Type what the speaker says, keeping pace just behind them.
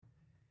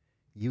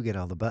You get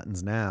all the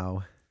buttons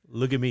now.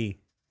 Look at me.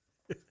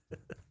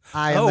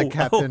 I am the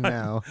captain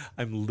now.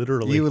 I'm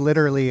literally. You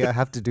literally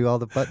have to do all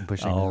the button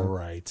pushing. All now.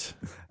 right.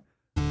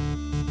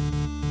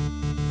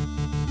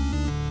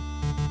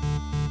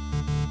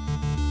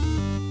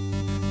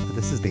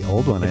 This is the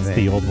old one, It's I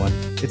think. the old one.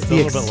 It's a the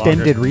little bit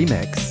extended longer.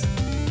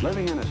 remix.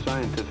 Living in a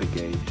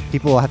scientific age,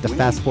 People will have to we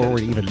fast need forward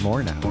citizens even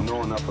more now. who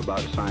know enough about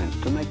science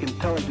to make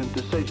intelligent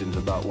decisions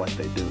about what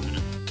they do.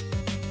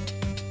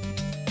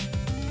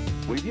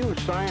 We've used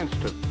science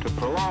to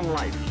prolong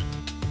life,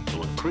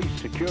 to increase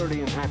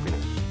security and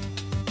happiness.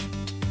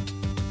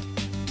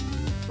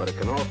 But it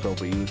can also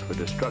be used for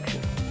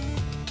destruction.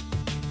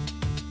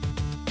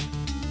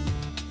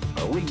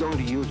 Are we going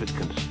to use it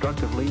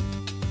constructively?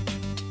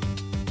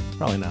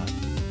 Probably not.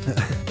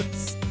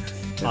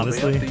 It'll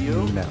Honestly, be up to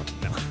you, No.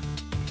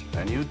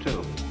 and you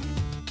too.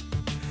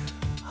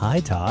 Hi,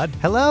 Todd.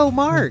 Hello,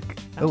 Mark.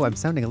 Oh, I'm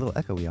sounding a little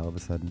echoey all of a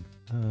sudden.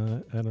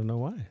 I don't know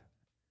why.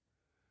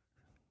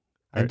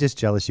 I'm just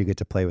jealous you get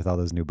to play with all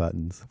those new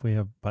buttons. We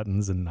have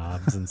buttons and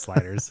knobs and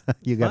sliders.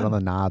 You got all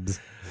Fun. the knobs.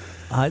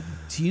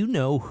 Do you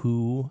know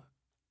who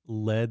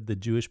led the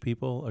Jewish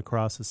people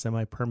across a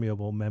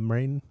semi-permeable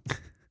membrane?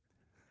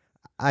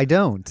 I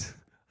don't.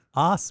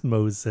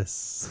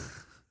 Osmosis.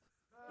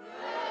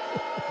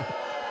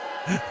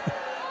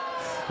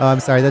 Oh, I'm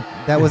sorry.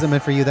 That wasn't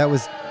meant for you. That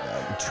was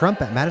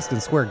Trump at Madison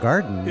Square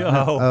Garden.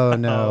 Oh. Oh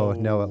no,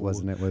 no, it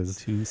wasn't. It was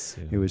Too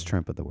soon. It was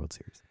Trump at the World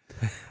Series.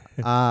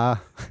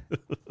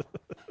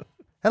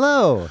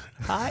 Hello,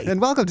 Hi. and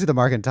welcome to the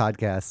Mark and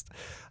Toddcast.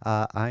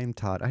 I'm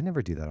Todd. I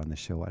never do that on this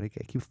show. Why do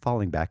I keep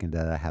falling back into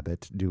that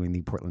habit, doing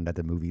the Portland at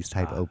the Movies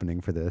type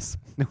opening for this?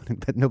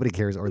 But nobody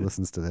cares or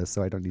listens to this,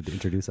 so I don't need to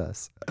introduce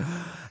us.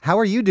 How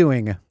are you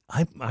doing?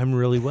 I'm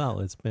really well.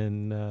 It's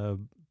been a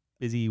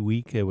busy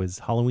week. It was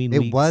Halloween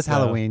week. It was so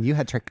Halloween. You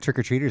had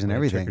trick-or-treaters and we had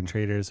everything.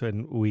 Trick-or-treaters.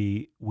 And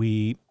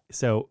we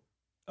so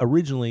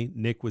originally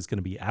Nick was going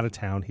to be out of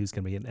town. He was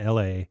going to be in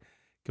LA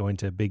going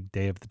to a big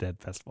Day of the Dead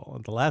festival.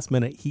 At the last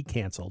minute, he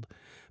canceled.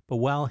 But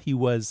while he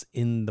was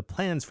in the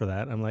plans for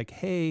that, I'm like,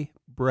 hey,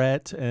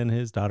 Brett and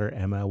his daughter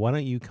Emma, why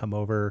don't you come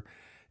over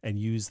and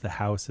use the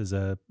house as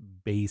a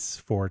base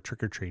for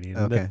trick-or-treating?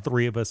 And Okay. the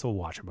three of us will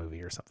watch a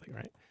movie or something,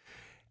 right?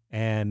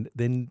 And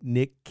then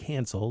Nick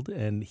canceled,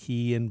 and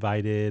he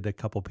invited a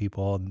couple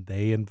people, and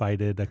they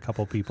invited a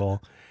couple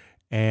people.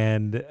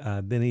 And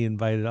then he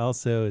invited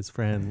also his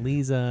friend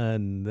Lisa.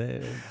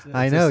 And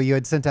I know you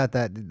had sent out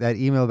that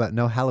email about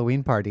no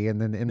Halloween party, and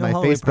then in No my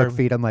Halloween Facebook party.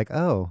 feed, I'm like,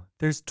 oh,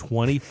 There's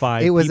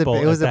 25 it was people.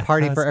 a at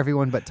party the for house.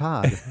 everyone but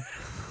Todd.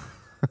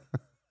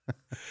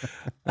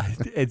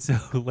 And so,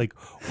 like,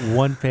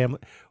 one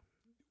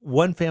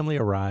family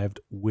arrived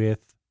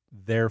with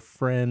their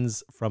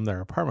friends from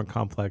their apartment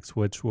complex,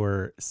 which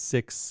were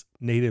 6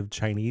 native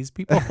Chinese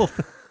people.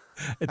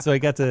 And so I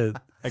got to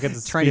Trying to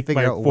speak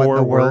figure my out what in 4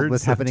 the world words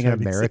was of happening in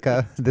Chinese.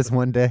 America this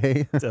one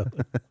day.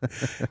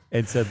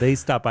 And so they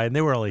stopped by, and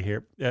they were only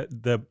here.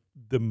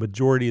 The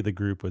majority of the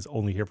group was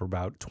only here for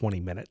about 20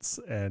 minutes,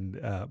 and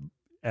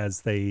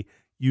as they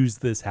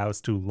used this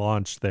house to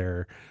launch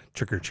their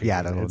trick or treating.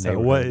 Yeah, the whole and so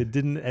neighborhood. it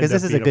didn't end Because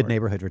this up is a being good over-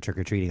 neighborhood for trick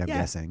or treating, I'm Yeah,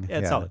 guessing. Yeah,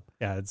 it's solid.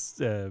 Yeah,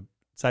 it's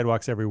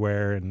sidewalks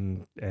everywhere,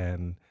 and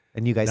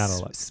And you guys Not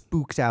a lot.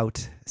 spooked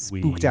out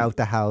We- out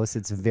the house.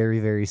 It's very,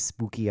 very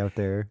spooky out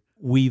there.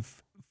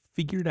 we've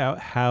figured out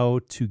how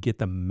to get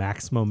the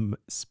maximum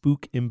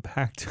spook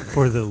impact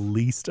for the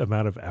least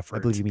amount of effort. I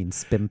believe you mean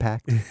spin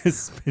packed.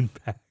 Spin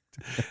packed.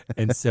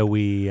 And so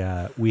we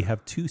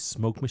have 2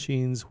 smoke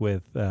machines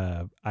with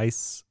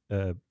ice,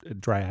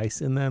 dry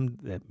ice in them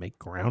that make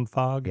ground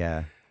fog.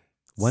 Yeah.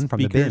 One from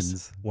the Speakers,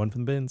 bins. One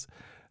from the bins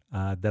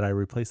that I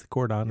replaced the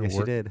cord on. and Yes, you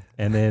worked. did.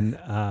 And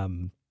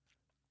then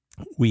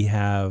we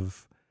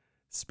have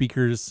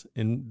speakers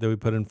that we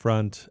put in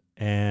front,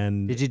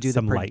 and Did you do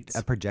some lights.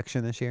 a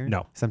projection this year?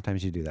 No.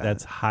 Sometimes you do that.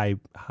 That's high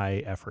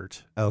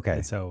effort. okay.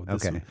 And so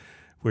Okay.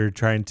 we're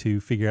trying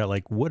to figure out,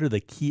 like, what are the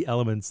key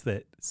elements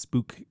that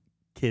spook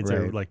kids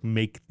or Right. like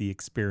make the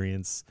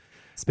experience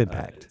Spin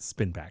packed.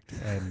 spin packed.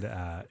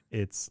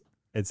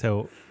 And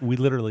so we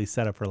literally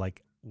set up for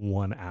like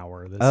 1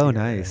 hour this Oh, year, and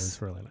nice.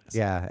 it's really nice.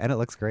 Yeah, and it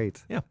looks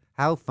great. Yeah.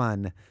 How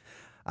fun.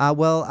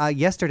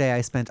 Yesterday I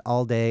spent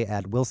all day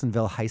at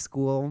Wilsonville High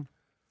School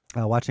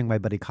watching my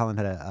buddy Colin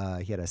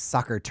he had a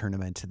soccer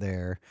tournament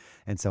there.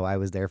 And so I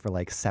was there for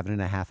like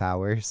 7.5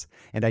 hours.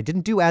 And I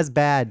didn't do as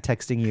bad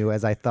texting you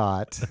as I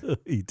thought.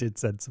 He did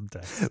send some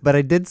text. But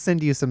I did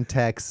send you some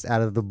texts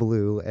out of the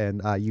blue,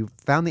 and you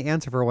found the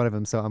answer for one of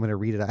them, so I'm going to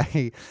read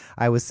it.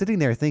 I was sitting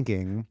there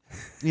thinking,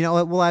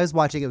 while I was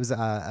watching, it was it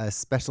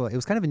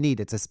was kind of neat.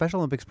 It's a Special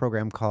Olympics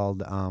program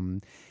called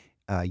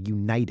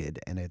United,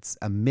 and it's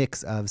a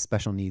mix of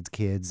special needs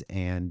kids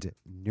and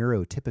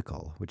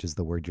neurotypical, which is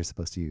the word you're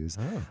supposed to use,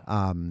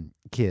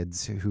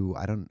 kids who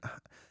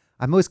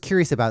I'm most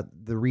curious about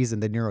the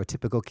reason the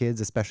neurotypical kids,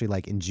 especially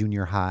like in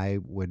junior high,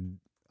 would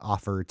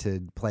offer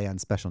to play on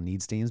special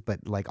needs teams,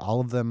 but like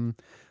all of them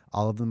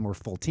all of them were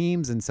full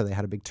teams, and so they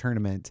had a big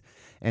tournament.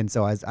 And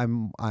so as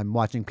I'm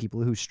watching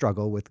people who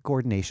struggle with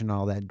coordination and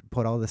all that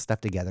put all this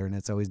stuff together, and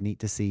it's always neat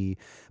to see.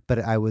 But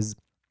I was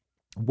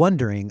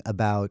wondering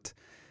about,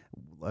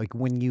 like,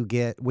 when you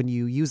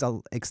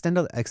expend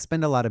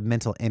a lot of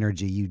mental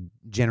energy, you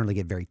generally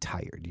get very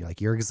tired.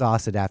 You're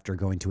exhausted after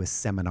going to a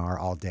seminar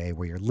all day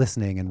where you're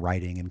listening and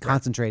writing and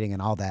concentrating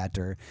and all that,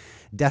 or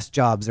desk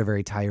jobs are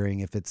very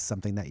tiring if it's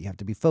something that you have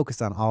to be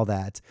focused on, all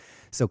that.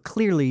 So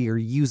clearly you're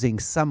using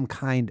some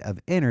kind of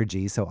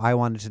energy. So I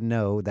wanted to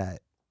know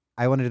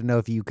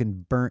if you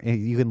can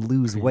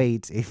lose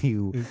weight if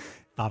you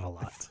thought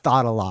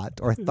a lot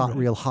or thought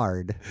real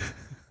hard.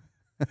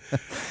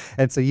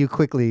 And so you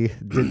quickly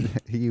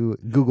you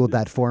Googled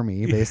that for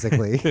me,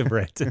 basically.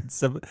 Right.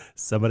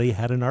 Somebody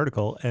had an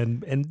article,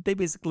 and they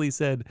basically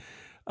said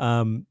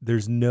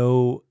there's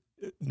no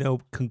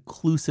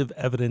conclusive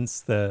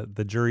evidence.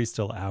 The jury's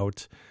still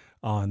out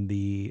on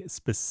the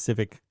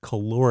specific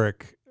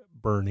caloric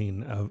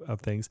burning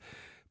of things,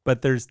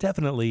 but there's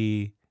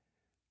definitely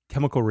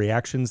chemical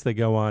reactions that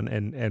go on,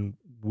 and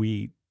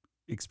we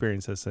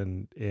experience this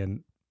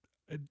in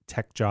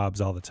tech jobs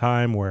all the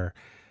time, where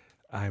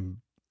I'm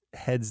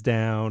heads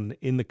down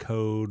in the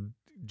code,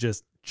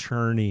 just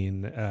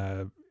churning,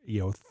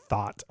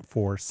 thought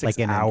for 6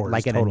 hours.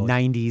 Like totally. in a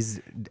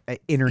 90s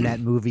internet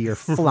movie, or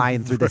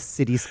flying through the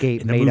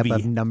cityscape made up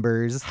of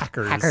numbers.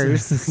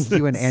 Hackers.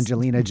 You and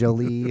Angelina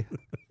Jolie.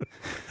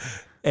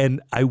 And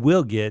I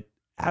will get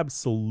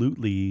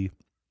absolutely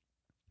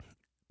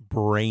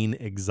brain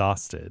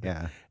exhausted.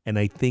 Yeah. And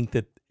I think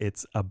that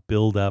it's a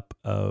buildup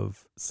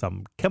of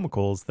some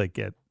chemicals that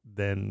get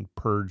then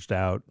purged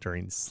out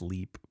during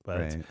sleep.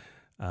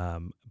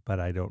 But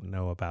I don't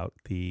know about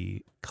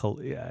the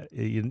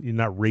you're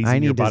not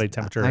raising your body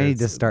temperature. I need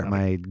to start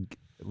my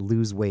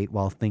lose weight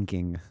while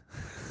thinking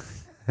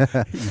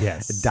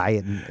yes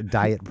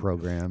diet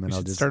program, and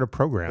I'll just start a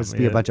program. Just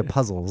be a bunch of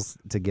puzzles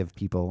to give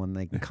people, and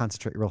they can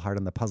concentrate real hard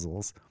on the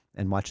puzzles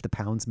and watch the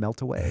pounds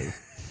melt away.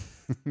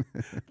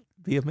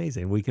 Be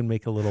amazing. We can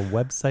make a little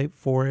website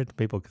for it.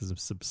 People can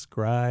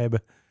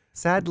subscribe.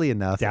 Sadly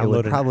enough, it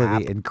would probably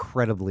be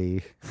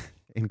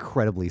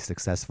incredibly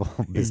successful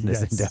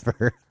business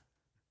endeavor.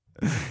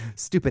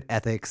 Stupid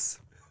ethics.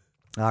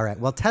 All right.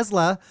 Well,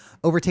 Tesla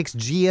overtakes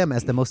GM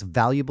as the most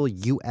valuable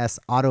U.S.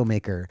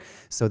 automaker.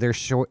 So their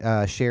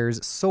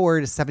shares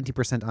soared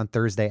 70% on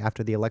Thursday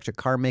after the electric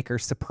car maker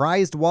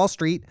surprised Wall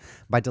Street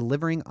by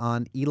delivering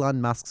on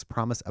Elon Musk's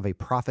promise of a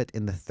profit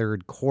in the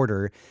third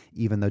quarter,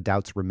 even though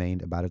doubts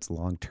remained about its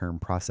long-term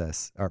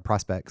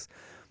prospects.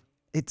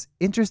 It's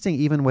interesting,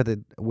 even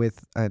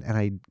and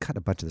I cut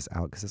a bunch of this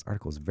out because this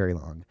article is very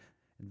long,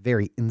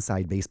 very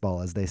inside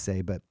baseball, as they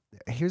say. But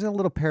here's a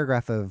little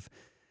paragraph of.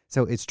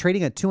 So it's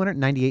trading at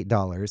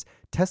 $298.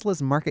 Tesla's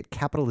market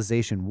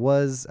capitalization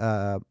was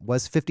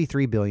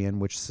 $53 billion,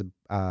 which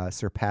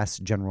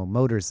surpassed General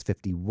Motors'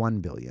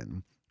 $51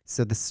 billion.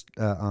 So this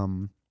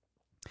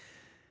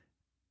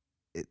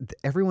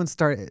everyone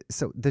started.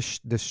 So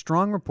the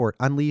Strong report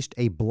unleashed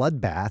a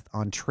bloodbath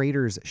on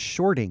traders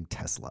shorting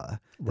Tesla,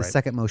 the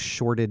second most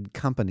shorted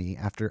company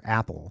after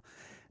Apple.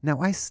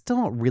 Now, I still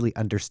don't really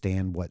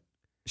understand what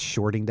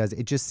shorting does.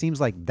 It just seems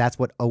like that's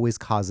what always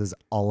causes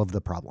all of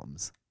the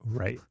problems.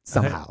 Right.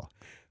 Somehow.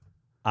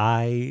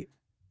 I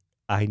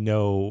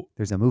know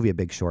there's a movie, A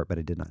Big Short, but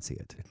I did not see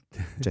it,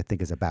 which I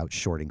think is about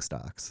shorting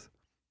stocks.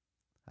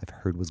 I've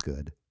heard was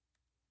good.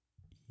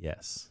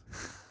 Yes.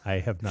 I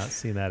have not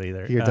seen that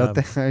either.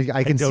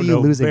 I can see you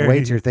losing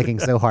weight. You're thinking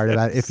so hard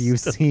about if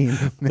you've seen.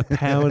 The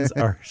pounds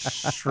are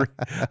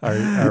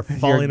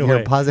falling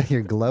away.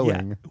 You're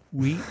glowing.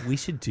 Yeah. We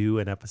should do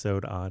an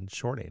episode on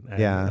shorting.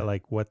 And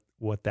like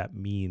what that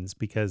means,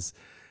 because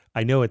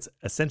I know it's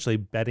essentially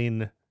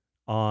betting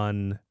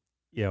on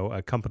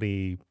a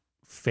company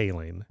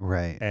failing,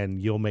 right?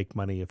 And you'll make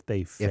money if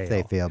they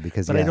fail.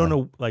 Because I don't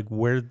know like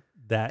where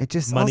that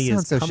money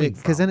is coming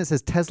from. Because then it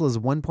says Tesla's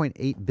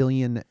 $1.8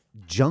 billion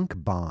junk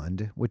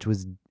bond, which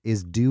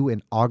is due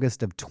in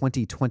August of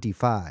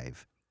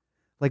 2025.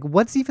 Like,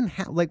 what's even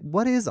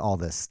what is all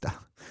this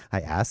stuff?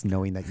 I asked,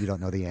 knowing that you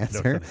don't know the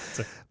answer.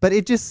 But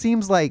it just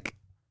seems like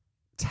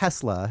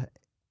Tesla,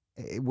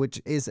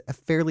 which is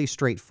fairly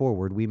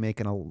straightforward. We make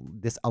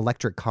this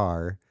electric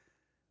car.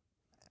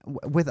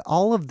 With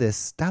all of this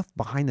stuff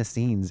behind the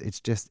scenes,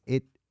 it's just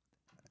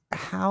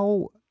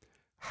how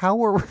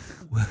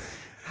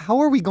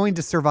are we going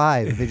to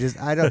survive?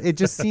 It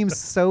just seems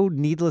so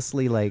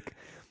needlessly like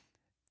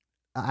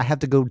I have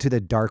to go to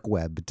the dark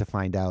web to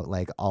find out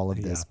like all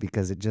of this,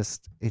 because it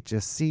just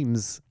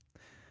seems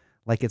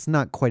like it's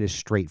not quite as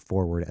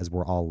straightforward as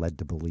we're all led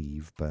to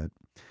believe. But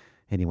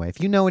anyway,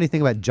 if you know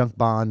anything about junk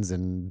bonds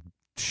and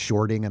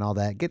shorting and all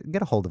that,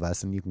 get a hold of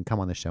us, and you can come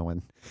on the show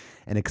and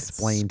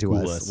explain to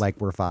us like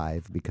we're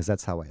five, because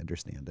that's how I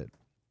understand it.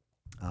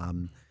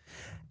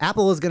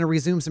 Apple is going to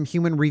resume some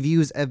human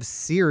reviews of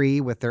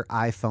Siri with their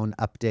iPhone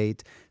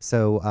update.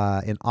 So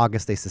in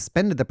August, they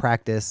suspended the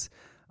practice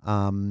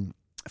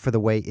for the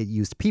way it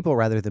used people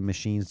rather than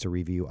machines to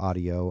review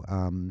audio.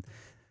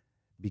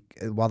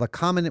 While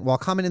common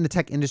in the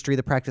tech industry,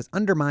 the practice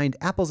undermined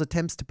Apple's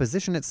attempts to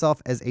position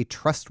itself as a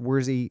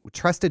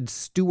trusted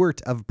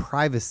steward of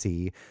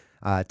privacy.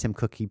 Tim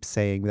Cook keeps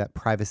saying that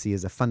privacy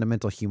is a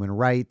fundamental human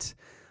right,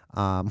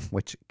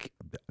 which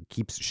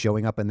keeps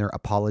showing up in their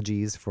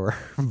apologies for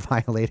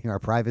violating our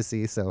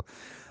privacy. So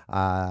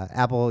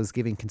Apple is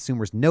giving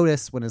consumers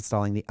notice when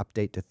installing the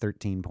update to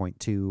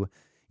 13.2.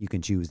 You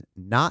can choose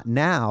not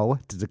now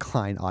to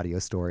decline audio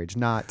storage,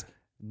 not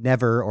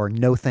never or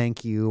no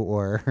thank you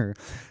or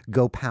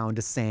go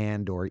pound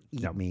sand or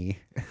eat me,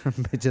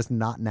 but just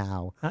not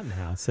now. Not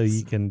now. So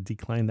you can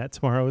decline that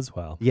tomorrow as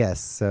well. Yes.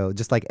 So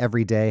just like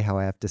every day, how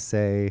I have to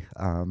say,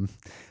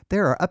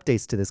 there are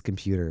updates to this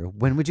computer.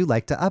 When would you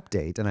like to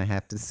update? And I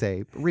have to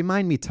say,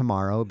 remind me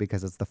tomorrow,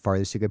 because it's the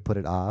farthest you could put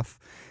it off.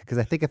 Because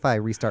I think if I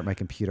restart my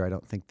computer, I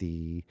don't think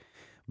the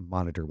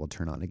monitor will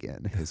turn on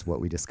again, is what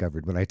we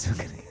discovered when I took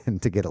it in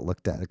to get it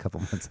looked at a couple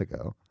months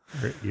ago.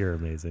 You're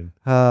amazing.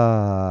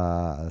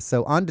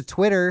 So on to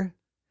Twitter.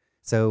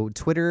 So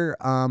Twitter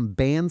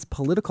bans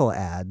political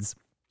ads,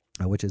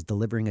 which is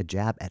delivering a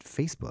jab at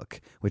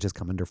Facebook, which has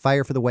come under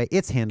fire for the way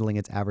it's handling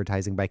its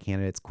advertising by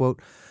candidates.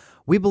 Quote,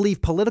 "We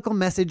believe political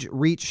message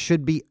reach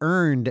should be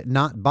earned,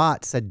 not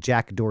bought," said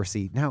Jack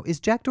Dorsey. Now, is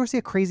Jack Dorsey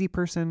a crazy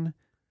person?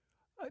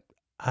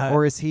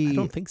 Or is he? I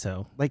don't think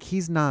so. Like,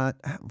 he's not.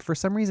 For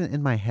some reason,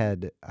 in my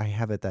head, I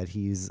have it that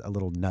he's a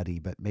little nutty,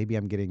 but maybe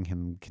I'm getting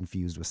him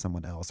confused with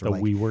someone else. Or The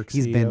like WeWork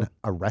he's CEO? been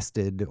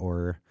arrested,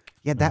 or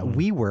that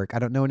WeWork. I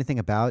don't know anything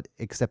about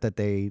except that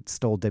they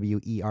stole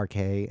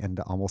WERK and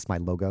almost my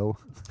logo.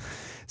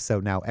 So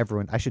now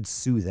I should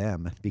sue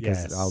them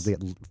because Yes. I'll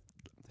get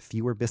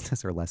fewer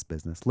business or less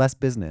business, less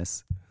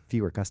business,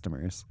 fewer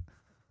customers.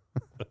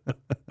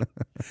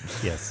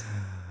 Yes.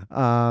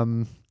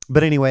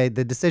 But anyway,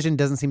 the decision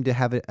doesn't seem to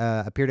have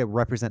appear to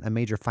represent a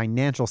major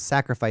financial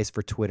sacrifice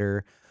for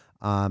Twitter,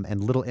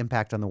 and little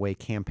impact on the way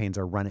campaigns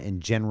are run in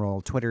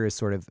general. Twitter is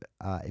sort of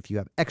if you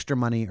have extra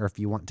money or if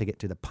you want to get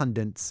to the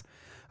pundits.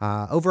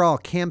 Overall,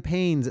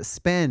 campaigns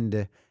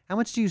spend. How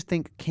much do you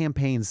think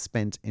campaigns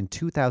spent in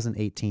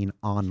 2018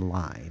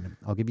 online?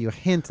 I'll give you a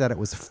hint that it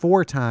was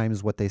 4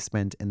 times what they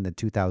spent in the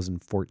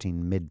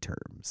 2014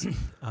 midterms.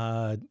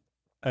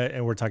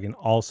 And we're talking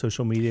all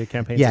social media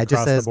campaigns. Yeah, it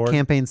just across says the board.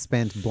 campaigns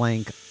spent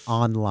blank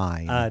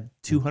online.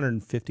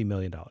 $250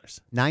 million.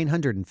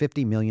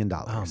 $950 million.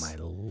 Oh my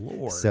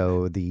Lord.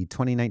 So the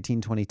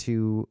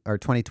 2019-22 or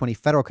 2020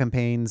 federal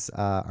campaigns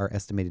are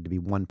estimated to be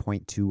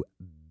 1.2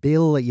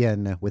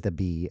 billion with a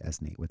B,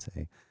 as Nate would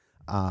say.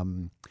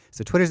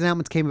 So Twitter's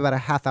announcements came about a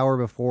half hour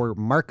before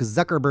Mark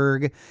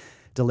Zuckerberg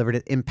delivered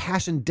an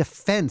impassioned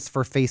defense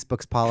for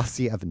Facebook's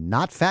policy of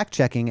not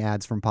fact-checking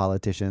ads from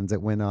politicians.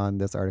 It went on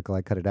this article.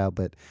 I cut it out,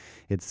 but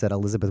it said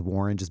Elizabeth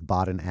Warren just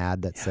bought an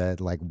ad that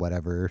said like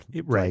whatever,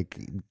 Right.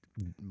 like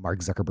Mark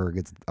Zuckerberg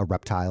is a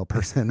reptile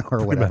person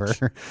or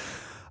whatever.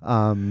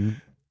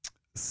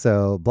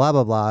 So blah,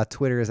 blah, blah.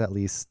 Twitter is at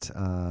least,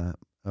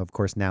 of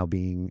course, now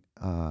being,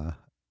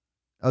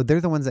 they're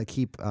the ones that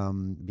keep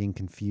being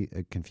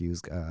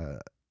confused,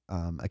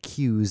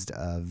 accused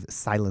of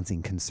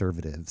silencing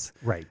conservatives.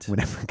 Right.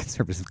 Whenever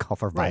conservatives call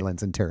for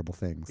violence and terrible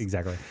things.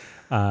 Exactly.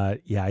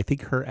 Yeah, I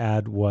think her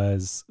ad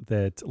was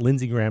that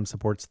Lindsey Graham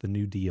supports the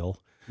New Deal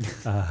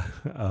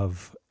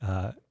of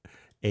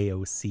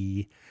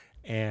AOC.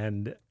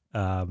 And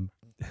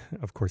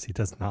of course he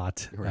does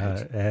not.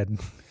 Right. And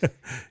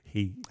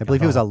I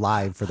believe he was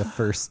alive for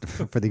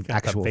the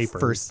actual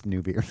vapors. first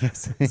New Beer.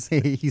 Yes.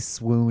 He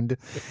swooned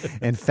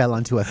and fell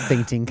onto a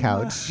fainting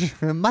couch.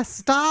 My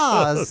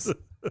stars!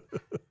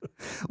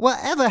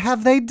 Whatever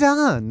have they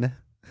done?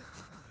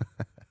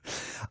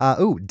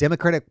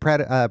 Democratic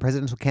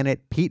presidential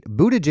candidate Pete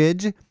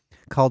Buttigieg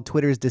called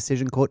Twitter's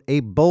decision, quote,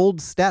 a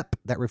bold step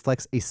that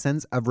reflects a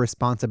sense of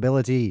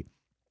responsibility.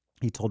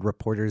 He told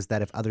reporters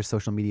that if other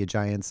social media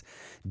giants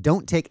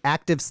don't take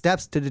active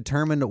steps to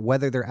determine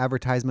whether their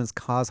advertisements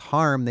cause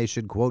harm, they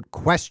should, quote,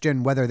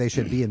 question whether they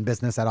should be in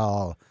business at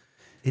all.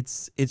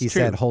 It's He true.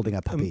 said, holding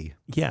a puppy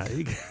Yeah.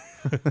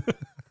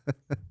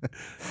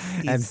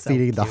 and so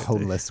feeding the cute.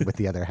 homeless with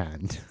the other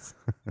hand.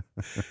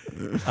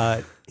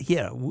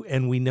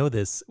 And we know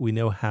this. We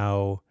know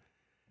how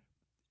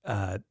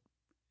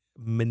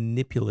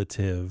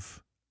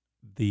manipulative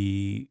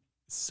the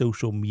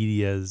social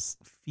media's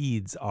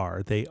feeds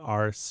are. They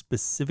are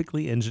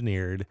specifically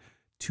engineered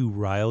to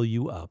rile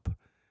you up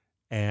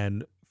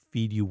and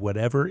feed you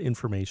whatever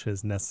information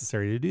is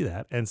necessary to do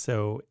that. And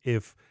so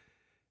if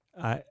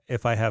I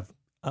have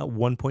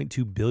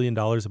 $1.2 billion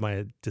at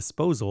my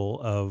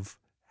disposal of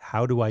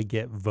how do I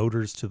get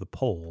voters to the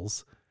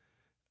polls,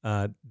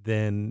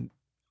 then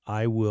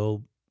I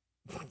will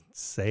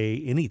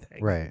say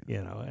anything. Right.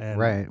 And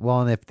Right.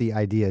 Well, and if the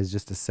idea is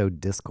just to sow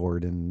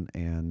discord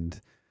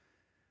and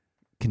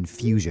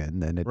confusion,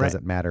 then it Right.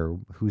 doesn't matter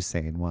who's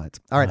saying what.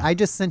 All right. I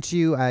just sent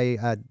you,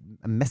 I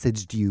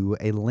messaged you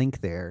a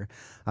link there.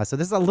 So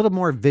this is a little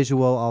more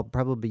visual. I'll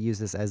probably use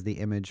this as the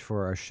image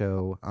for our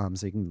show.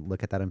 So you can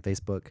look at that on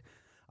Facebook.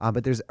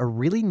 But there's a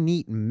really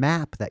neat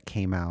map that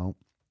came out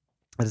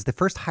It is the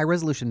first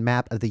high-resolution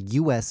map of the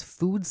U.S.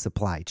 food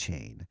supply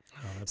chain.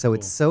 Oh, that's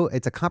So cool.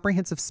 it's a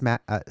comprehensive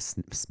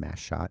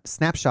snapshot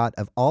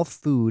of all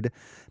food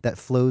that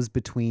flows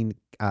between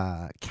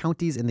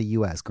counties in the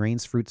U.S.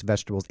 grains, fruits,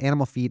 vegetables,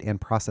 animal feed, and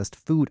processed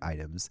food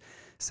items.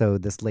 So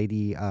this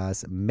lady,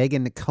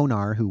 Megan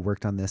Konar, who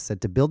worked on this,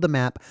 said to build the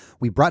map,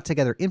 we brought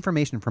together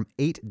information from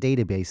 8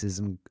 databases,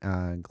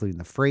 including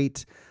the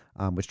freight,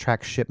 which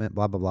tracks shipment,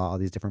 blah blah blah, all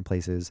these different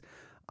places,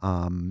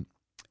 and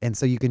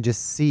so you can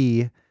just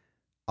see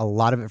a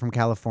lot of it from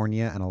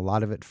California and a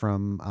lot of it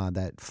from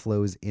that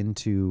flows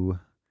into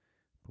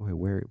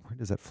where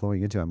does that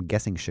flowing into? I'm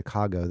guessing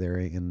Chicago there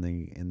in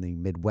the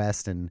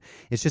Midwest, and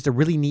it's just a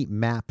really neat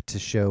map to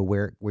show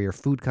where your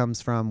food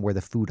comes from, where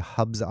the food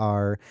hubs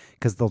are,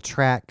 because they'll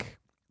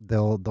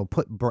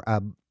put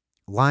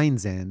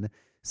lines in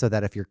so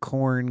that if your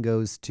corn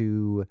goes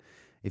to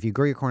if you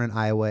grow your corn in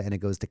Iowa and it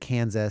goes to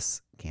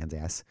Kansas and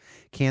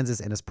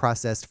is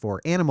processed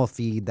for animal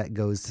feed that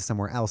goes to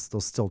somewhere else,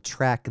 they'll still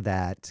track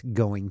that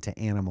going to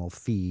animal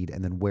feed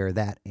and then where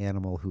that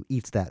animal who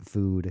eats that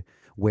food,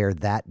 where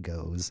that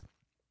goes.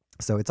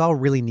 So it's all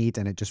really neat,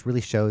 and it just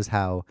really shows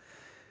how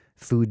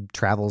food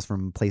travels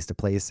from place to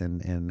place,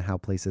 and how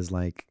places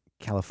like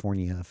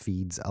California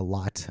feeds a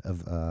lot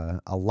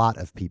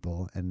of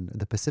people, and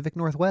the Pacific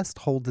Northwest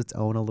holds its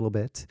own a little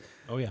bit.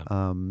 Oh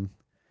yeah.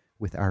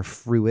 With our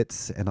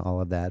fruits and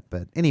all of that.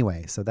 But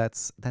anyway, so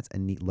that's a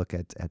neat look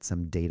at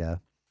some data,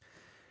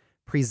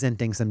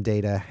 presenting some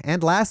data.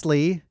 And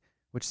lastly,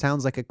 which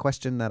sounds like a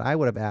question that I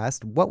would have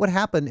asked, what would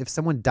happen if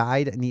someone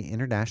died in the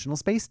International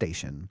Space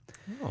Station?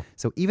 Oh.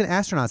 So even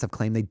astronauts have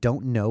claimed they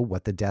don't know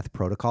what the death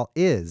protocol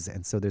is.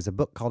 And so there's a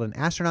book called An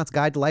Astronaut's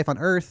Guide to Life on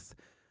Earth,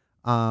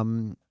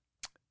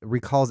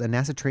 recalls a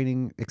NASA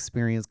training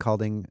experience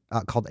called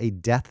a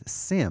death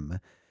sim.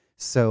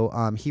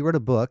 So he wrote a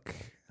book,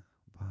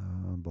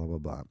 blah, blah,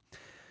 blah.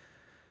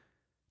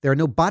 There are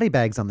no body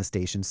bags on the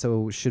station,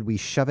 so should we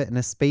shove it in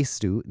a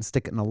spacesuit and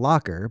stick it in a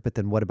locker? But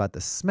then what about the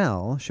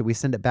smell? Should we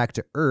send it back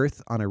to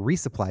Earth on a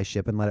resupply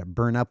ship and let it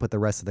burn up with the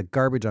rest of the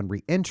garbage on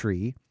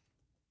re-entry?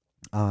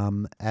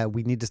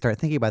 We need to start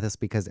thinking about this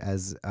because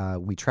as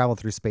we travel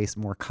through space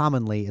more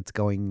commonly, it's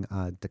going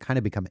to kind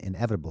of become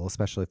inevitable,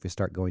 especially if we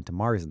start going to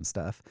Mars and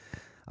stuff.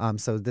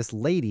 So this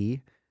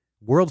lady,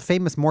 world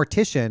famous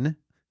mortician,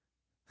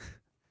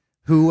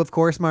 who, of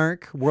course,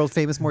 Mark, world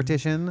famous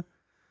mortician,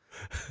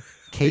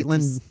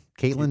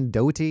 Caitlin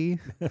Doughty.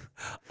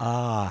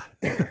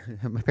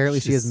 Apparently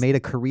she has made a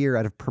career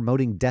out of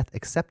promoting death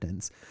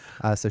acceptance.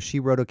 So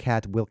she wrote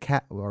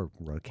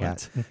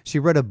She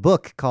wrote a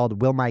book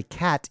called Will My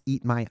Cat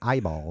Eat My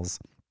Eyeballs,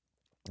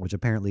 which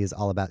apparently is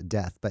all about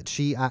death. But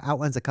she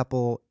outlines a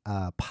couple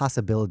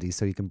possibilities.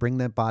 So you can bring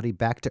the body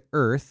back to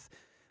Earth,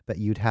 but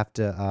you'd have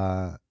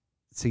to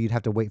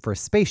wait for a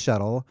space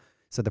shuttle.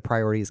 So the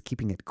priority is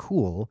keeping it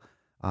cool.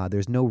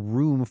 There's no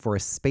room for a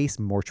space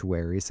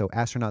mortuary, so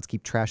astronauts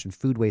keep trash and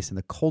food waste in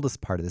the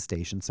coldest part of the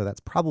station, so that's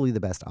probably the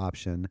best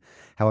option.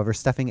 However,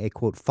 stuffing a,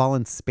 quote,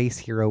 fallen space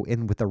hero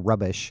in with the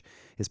rubbish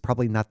is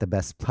probably not the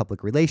best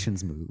public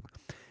relations move.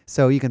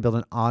 So you can build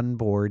an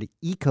onboard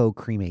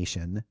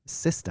eco-cremation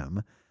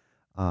system.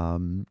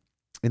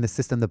 In the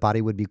system, the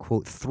body would be,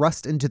 quote,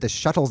 thrust into the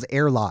shuttle's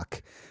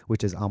airlock,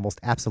 which is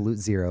almost absolute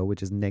zero,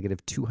 which is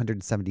negative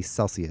 270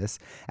 Celsius.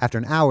 After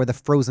an hour, the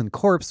frozen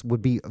corpse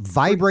would be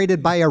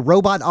vibrated by a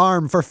robot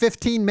arm for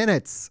 15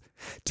 minutes,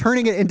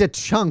 turning it into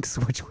chunks,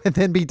 which would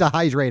then be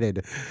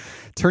dehydrated,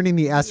 turning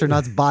the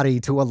astronaut's body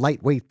to a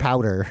lightweight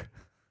powder.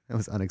 That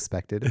was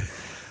unexpected.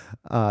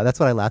 That's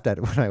what I laughed at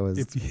when I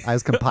was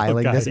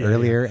compiling this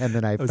earlier, and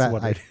then I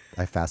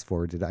fast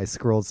forwarded. I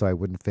scrolled so I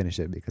wouldn't finish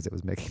it because it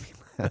was making me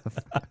laugh.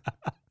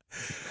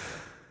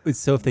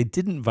 So if they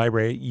didn't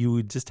vibrate, you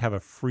would just have a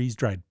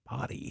freeze-dried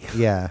body.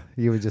 Yeah,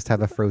 you would just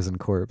have a frozen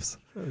corpse.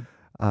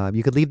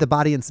 You could leave the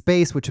body in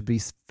space, which would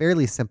be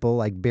fairly simple,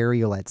 like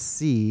burial at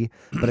sea.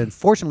 But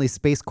unfortunately,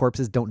 space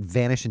corpses don't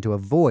vanish into a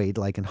void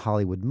like in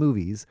Hollywood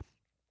movies.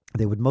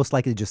 They would most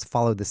likely just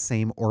follow the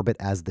same orbit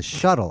as the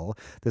shuttle.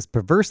 This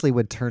perversely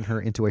would turn her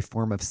into a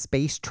form of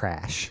space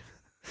trash.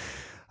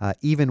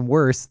 Even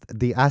worse,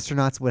 the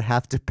astronauts would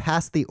have to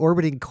pass the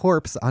orbiting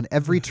corpse on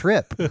every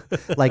trip,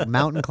 like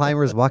mountain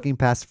climbers walking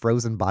past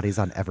frozen bodies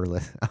on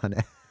Everest.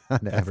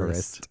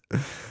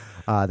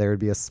 There would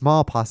be a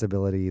small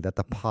possibility that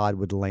the pod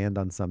would land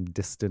on some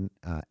distant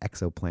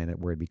exoplanet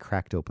where it'd be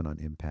cracked open on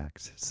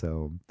impact.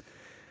 So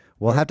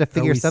we'll have to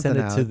figure something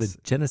out. Send it to the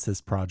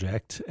Genesis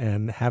Project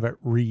and have it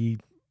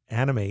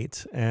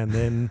reanimate, and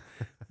then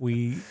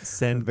we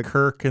send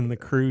Kirk and the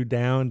crew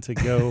down to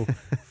go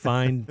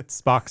find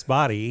Spock's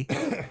body.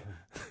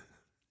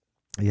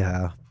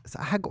 Yeah. So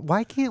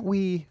why can't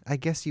we? I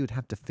guess you would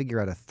have to figure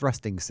out a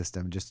thrusting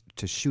system just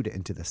to shoot it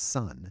into the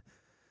sun.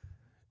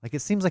 Like,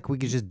 it seems like we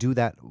could just do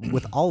that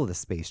with all of the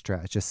space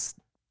trash. Just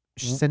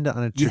send it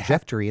on a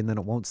trajectory and then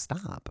it won't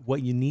stop.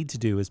 What you need to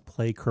do is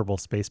play Kerbal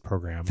Space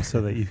Program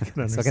so that you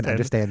can understand, so I can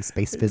understand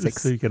space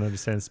physics. So you can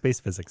understand space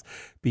physics.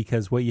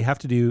 Because what you have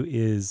to do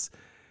is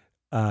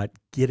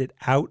get it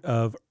out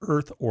of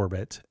Earth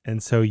orbit.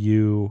 And so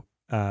you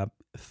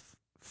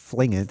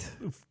Fling it.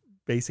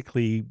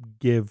 basically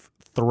give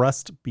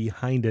thrust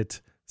behind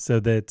it so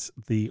that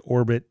the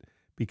orbit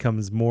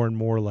becomes more and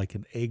more like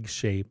an egg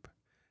shape,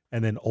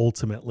 and then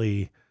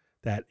ultimately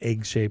that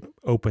egg shape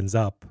opens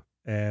up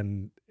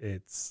and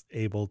it's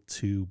able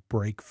to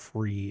break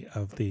free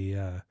of the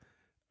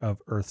of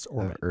Earth's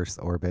orbit, Earth's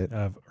orbit.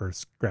 of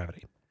Earth's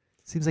gravity.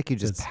 Seems like you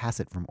just It's- pass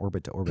it from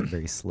orbit to orbit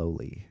very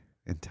slowly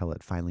until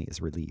it finally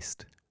is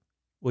released.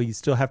 Well, you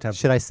still have to have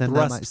Should I send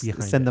them thrust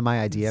behind send it. them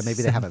my idea?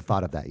 Maybe they haven't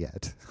thought of that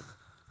yet.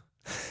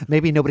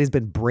 Maybe nobody's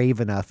been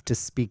brave enough to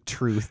speak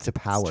truth to It's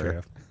power.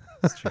 true.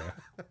 It's true.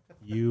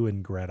 You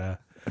and Greta.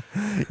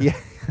 Yeah.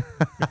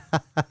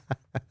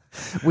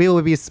 We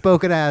will be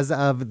spoken as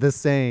of the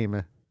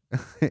same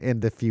in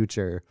the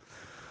future.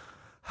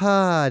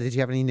 Did you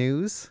have any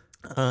news?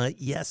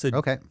 Yeah, so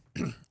Okay.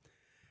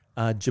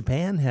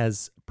 Japan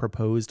has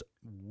proposed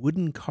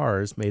wooden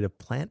cars made of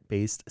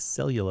plant-based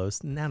cellulose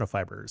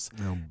nanofibers.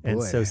 Oh,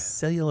 And so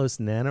cellulose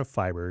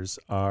nanofibers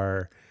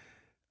are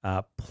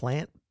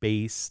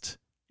plant-based,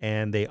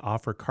 and they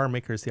offer car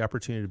makers the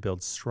opportunity to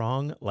build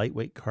strong,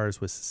 lightweight cars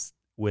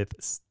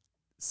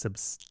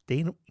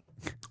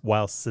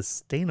while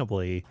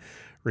sustainably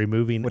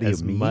removing What do you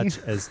as mean? much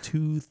as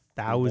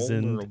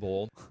 2,000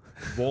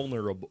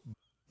 vulnerable.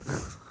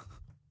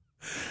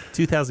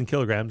 2,000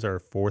 kilograms or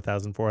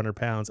 4,400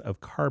 pounds of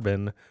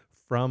carbon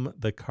from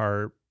the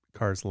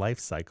car's life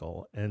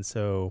cycle. And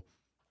so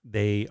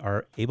they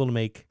are able to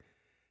make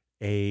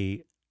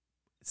a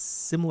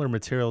similar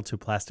material to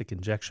plastic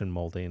injection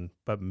molding,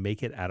 but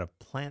make it out of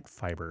plant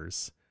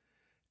fibers.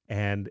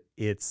 And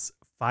it's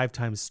 5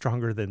 times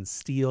stronger than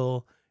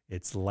steel.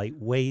 It's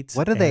lightweight.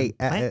 What are they?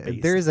 and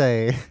plant-based.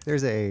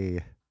 There's a.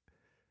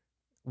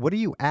 What are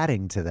you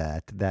adding to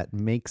that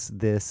makes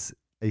this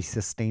a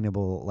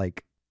sustainable?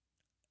 Like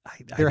I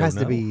there don't has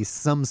to know. be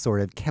some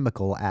sort of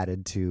chemical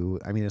added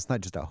to. I mean, it's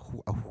not just a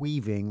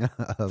weaving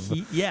of.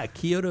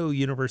 Kyoto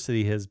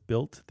University has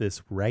built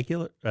this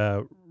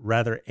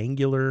rather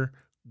angular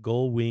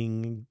gull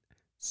wing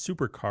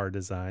supercar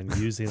design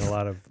using a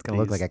lot of. It's gonna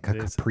look like a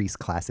Caprice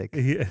classic.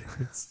 Yeah,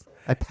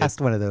 I passed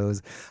one of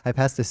those. I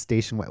passed a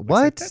station.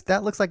 What?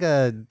 That looks like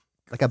a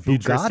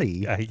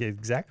Bugatti.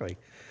 Exactly,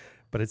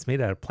 but it's made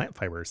out of plant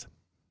fibers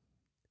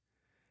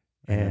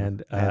I have-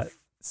 and I have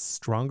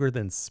stronger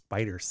than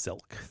spider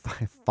silk.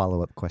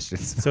 follow-up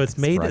questions. So it's about this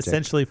made project.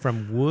 essentially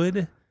from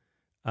wood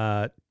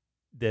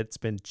that's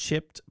been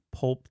chipped,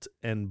 pulped,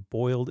 and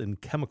boiled in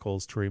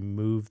chemicals to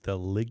remove the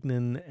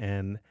lignin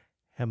and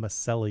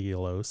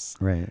hemicellulose.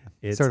 Right.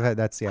 It's Sort of.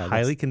 That's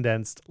highly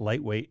condensed,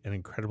 lightweight, and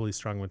incredibly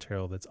strong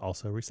material that's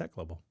also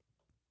recyclable.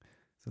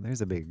 So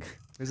there's a big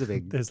There's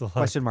a lot.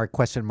 question mark.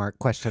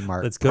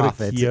 Let's go to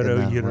profit in Kyoto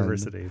that one.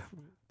 University.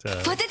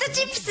 ポテト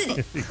チップス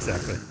で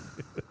Exactly.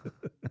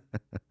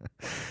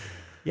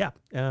 Yeah.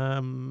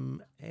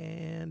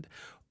 And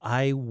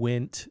I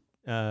went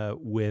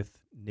with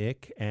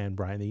Nick and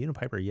Brian the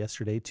Unipiper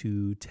yesterday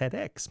to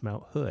TEDx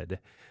Mount Hood.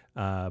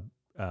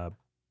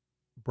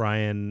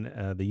 Brian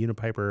the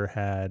Unipiper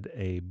had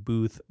a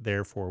booth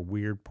there for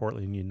Weird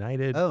Portland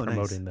United, Oh, nice.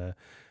 promoting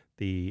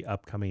the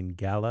upcoming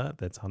gala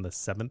that's on the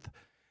 7th,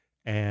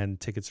 and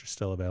tickets are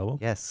still available.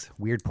 Yes,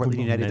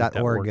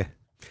 weirdportlandunited.org.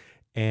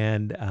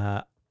 And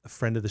a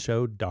friend of the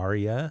show,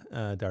 Daria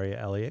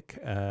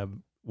Eliak,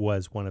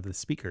 was one of the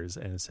speakers.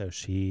 And so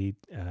she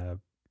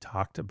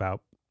talked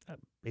about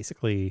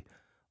basically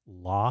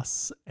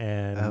loss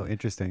and Oh,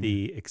 interesting.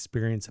 the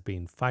experience of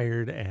being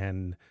fired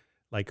and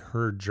like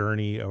her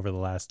journey over the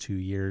last 2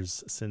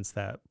 years since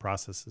that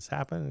process has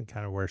happened and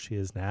kind of where she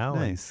is now.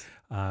 Nice.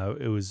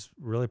 And, it was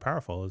really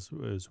powerful. It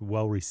was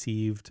well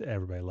received.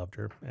 Everybody loved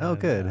her. Oh,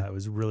 good. It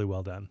was really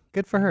well done.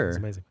 Good for It her. was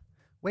amazing.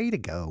 Way to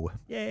go.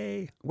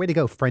 Yay. Way to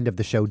go, friend of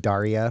the show,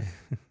 Daria.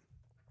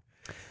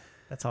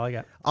 That's all I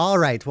got. All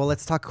right. Well,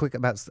 let's talk quick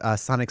about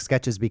Sonic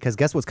Sketches because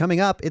guess what's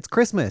coming up? It's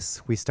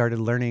Christmas. We started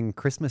learning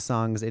Christmas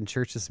songs in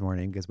church this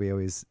morning because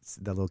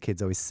the little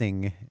kids always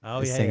sing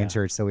in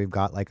church. So we've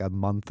got like a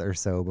month or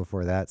so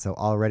before that. So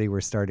already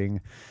we're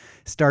starting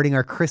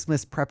our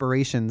Christmas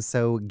preparations.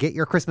 So get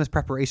your Christmas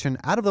preparation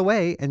out of the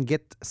way and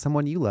get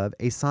someone you love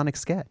a Sonic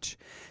sketch.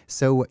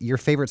 So your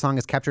favorite song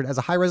is captured as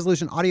a high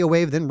resolution audio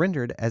wave, then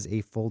rendered as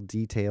a full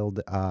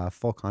detailed,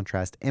 full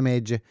contrast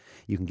image.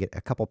 You can get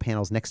a couple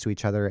panels next to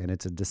each other and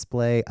it's a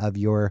display of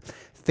your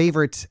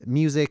favorite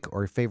music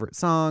or favorite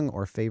song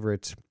or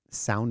favorite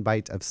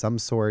soundbite of some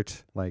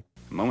sort. Like,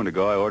 A moment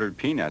ago, I ordered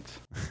peanuts.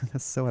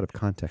 that's so out of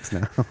context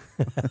now.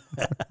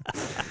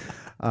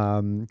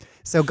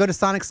 So go to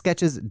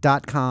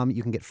sonicsketches.com.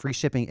 You can get free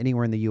shipping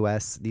anywhere in the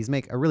U.S. These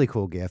make a really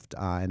cool gift,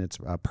 and it's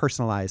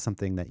personalized,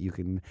 something that you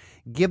can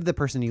give the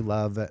person you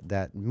love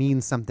that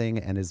means something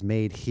and is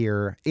made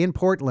here in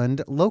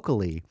Portland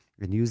locally.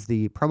 And use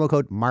the promo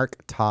code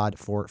MarkTodd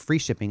for free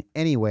shipping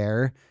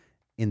anywhere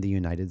in the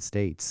United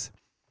States.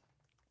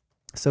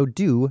 So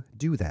do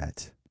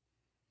that.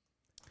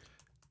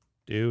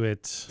 Do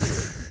it.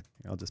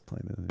 I'll just play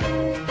this.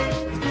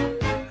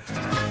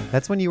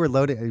 That's when you were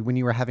when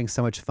you were having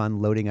so much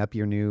fun loading up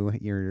your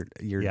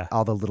Yeah.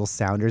 all the little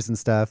sounders and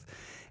stuff.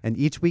 And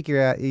each week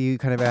you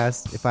kind of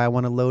asked if I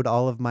want to load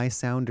all of my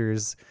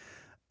sounders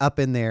up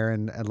in there,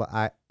 and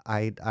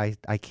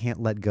I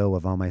can't let go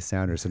of all my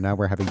sounders. So now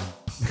we're having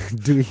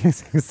dueling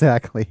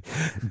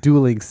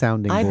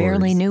sounding I boards.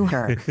 barely knew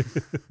her.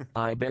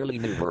 I barely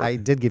knew her. I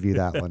did give you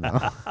that one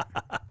though.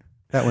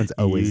 That one's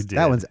You always did.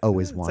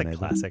 always It's wanted. a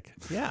classic.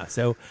 Yeah.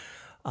 So,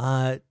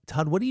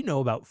 Todd, what do you know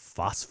about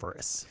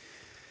phosphorus?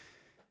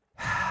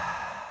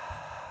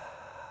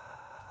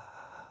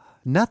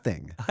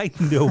 Nothing. I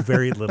know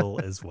very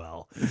little as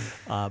well,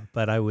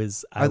 but I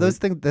Are those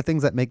the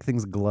things that make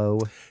things glow?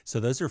 So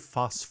those are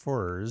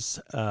phosphors.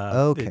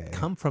 Okay. That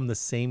come from the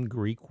same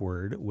Greek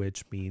word,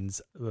 which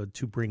means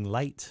to bring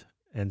light,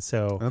 and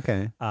so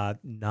Okay.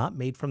 not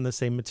made from the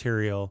same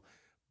material,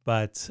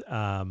 but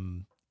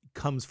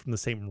comes from the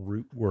same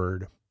root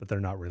word, but they're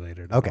not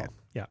related. At Okay. all.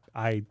 Yeah,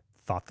 I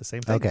thought the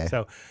same thing. Okay.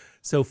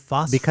 So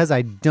phosphorus. Because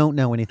I don't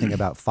know anything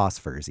about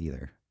phosphors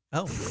either.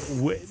 Oh,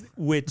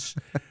 which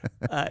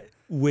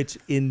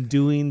in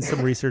doing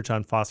some research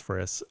on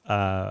phosphorus,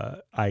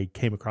 I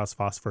came across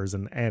phosphors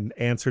and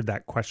answered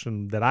that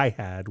question that I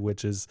had,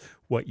 which is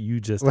what you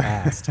just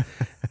asked.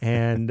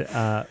 And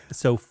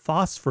so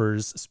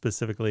phosphors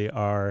specifically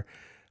are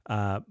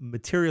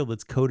material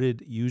that's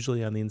coated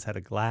usually on the inside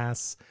of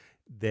glass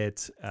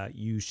that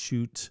you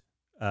shoot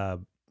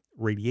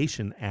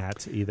radiation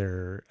at,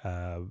 either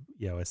a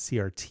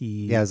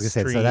CRT. Yeah, I was gonna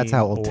say, so that's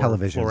how old stream or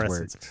televisions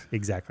fluorescence. worked.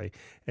 Exactly.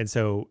 And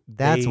so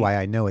That's they why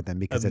I know it then,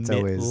 because it's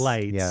emit always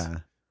light Yeah.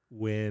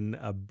 when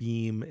a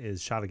beam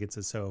is shot against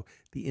it. So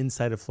the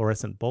inside of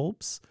fluorescent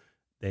bulbs,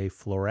 they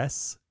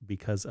fluoresce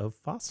because of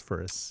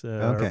phosphorus or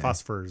Okay.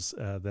 phosphors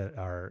that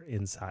are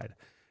inside.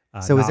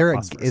 So is not there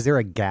phosphorus.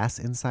 a gas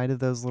inside of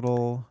those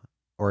little,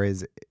 or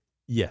is it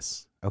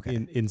Yes.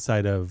 okay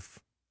Inside of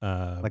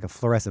like a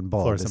fluorescent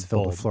bulb fluorescent is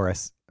filled with bulb.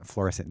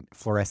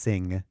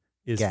 fluorescing?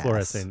 is gas.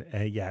 fluorescent.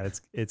 Yeah,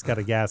 it's got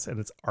a gas and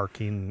it's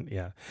arcing.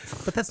 Yeah,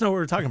 but that's not what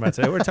we're talking about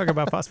today. We're talking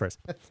about phosphorus.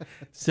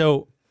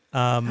 So,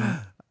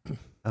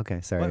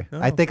 Okay, sorry. What?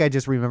 No. I think I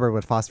just remembered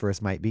what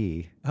phosphorus might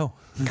be. oh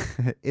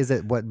Is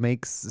it what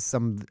makes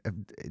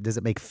does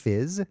it make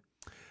fizz?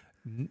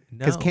 no,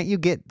 Because can't you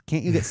get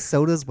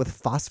sodas with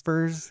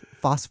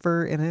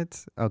phosphor in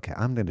it? Okay,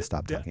 I'm going to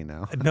stop talking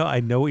now. No,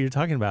 I know what you're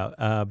talking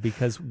about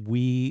because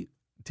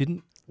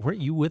weren't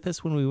you with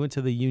us when we went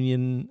to the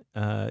Union,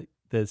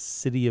 the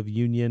city of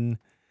Union,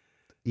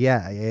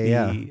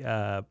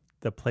 Yeah.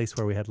 the place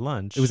where we had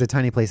lunch? It was a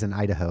tiny place in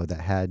Idaho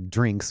that had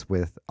drinks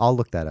with. I'll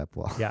look that up.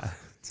 Well, yeah.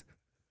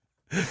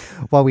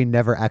 while we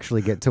never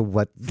actually get to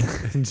what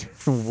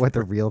what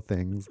the real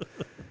things.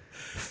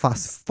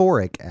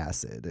 Phosphoric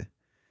acid.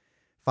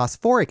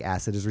 Phosphoric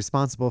acid is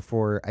responsible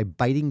for a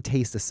biting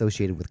taste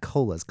associated with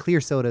colas.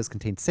 Clear sodas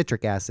contain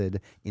citric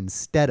acid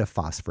instead of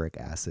phosphoric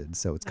acid,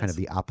 so it's kind of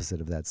the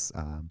opposite of that's.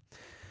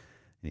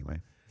 Anyway,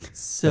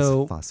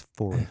 So that's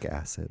phosphoric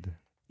acid.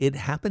 it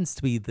happens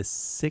to be the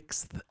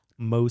sixth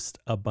most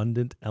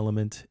abundant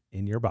element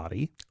in your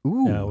body.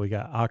 Ooh, We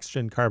got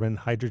oxygen, carbon,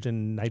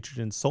 hydrogen,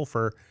 nitrogen,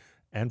 sulfur,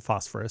 and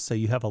phosphorus. So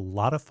you have a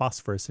lot of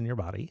phosphorus in your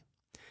body.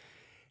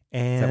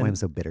 And is that why I'm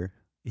so bitter?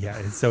 yeah,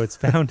 and so it's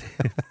found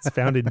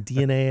in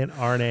DNA and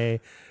RNA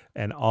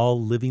and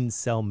all living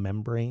cell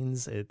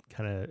membranes. It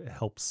kind of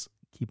helps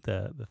keep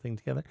the thing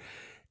together.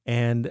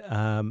 And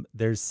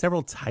there's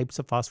several types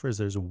of phosphorus.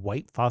 There's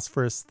white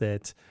phosphorus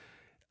that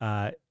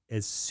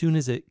as soon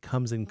as it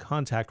comes in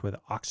contact with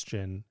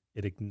oxygen,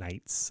 it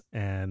ignites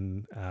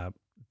and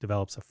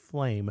develops a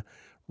flame.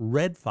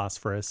 Red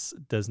phosphorus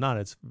does not.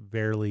 It's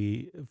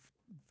fairly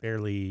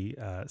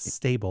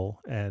stable,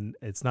 and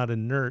it's not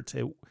inert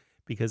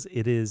because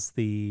it is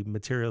the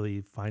material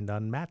you find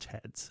on match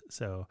heads.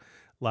 So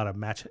a lot of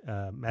match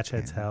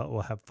heads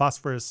will have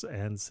phosphorus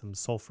and some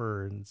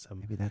sulfur and some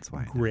Maybe that's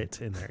why. I know.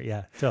 grit in there.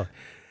 Yeah, totally.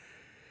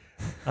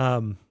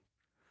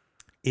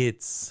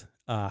 It's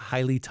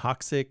highly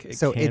toxic. It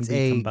So can it's be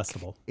a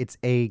combustible. It's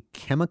a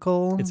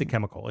chemical. It's a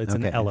chemical. It's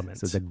an Okay, element.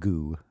 So it's a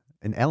goo,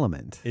 an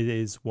element. It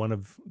is one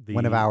of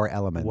our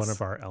elements. One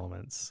of our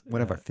elements.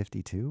 One of our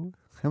 52.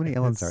 How many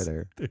elements are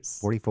there? There's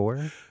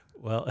 44,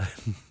 well,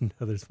 no,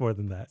 there's more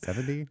than that.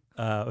 70.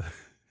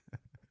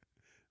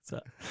 So,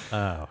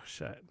 oh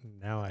shit!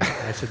 Now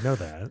I should know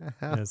that.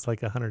 It's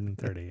like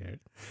 130.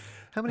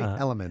 How many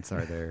elements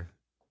are there?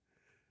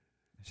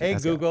 I should Hey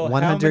ask you. Google, how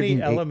 108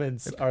 many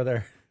elements are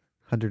there?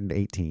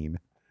 118.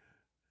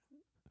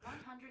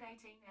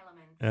 118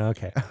 elements.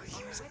 Okay. On the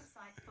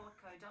website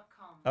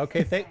thoughtco.com.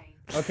 Okay.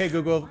 Okay.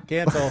 Google,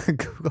 cancel.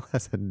 Google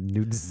has a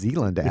New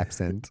Zealand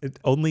accent. It,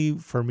 only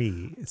for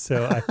me,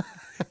 so I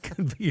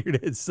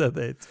configured it so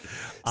that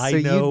I So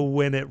you- know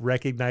when it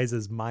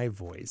recognizes my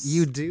voice.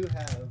 You do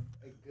have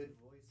a good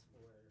voice for.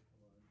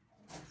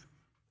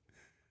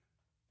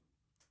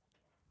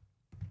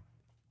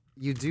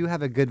 You do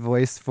have a good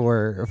voice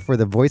for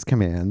the voice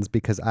commands,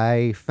 because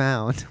I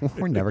found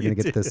we're never going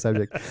to get to this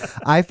subject.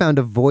 I found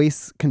a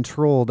voice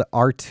controlled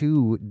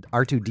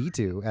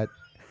R2D2 at.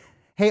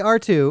 Hey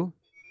R2,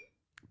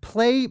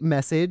 Play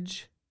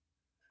message.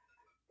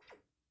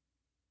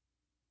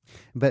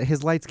 But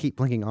his lights keep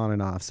blinking on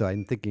and off, so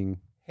I'm thinking,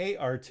 Hey,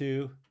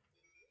 R2,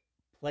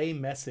 play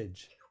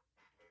message.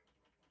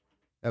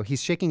 oh,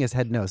 he's shaking his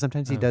head no.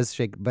 Sometimes he Oh. does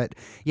shake, but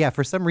yeah,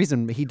 for some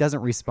reason he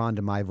doesn't respond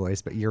to my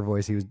voice, but your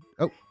voice, he was,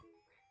 oh.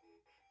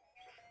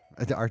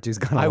 The R2's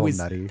gone a I little was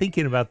nutty.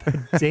 thinking about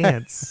the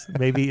dance.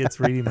 Maybe it's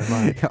reading my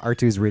mind.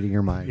 R2's reading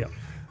your mind. Yep.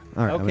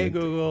 All right. I'm Okay,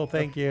 gonna- Google,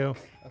 thank you.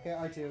 Okay,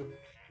 R2.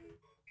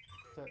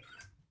 All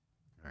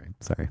right,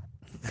 sorry.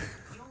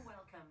 You're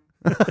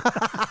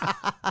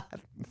welcome.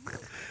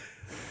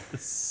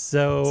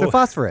 So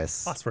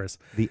phosphorus, phosphorus,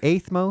 the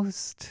eighth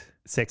most.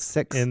 sixth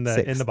Sixth, in the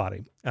sixth.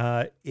 body.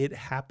 It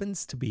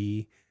happens to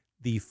be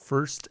the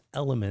first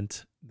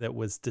element that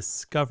was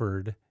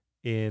discovered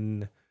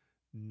in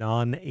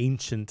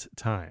non-ancient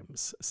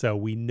times. So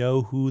we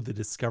know who the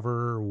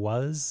discoverer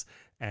was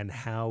and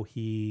how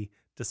he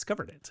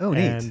discovered it. Oh,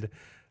 neat.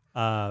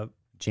 And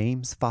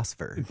James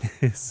Phosphor.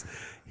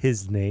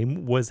 his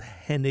name was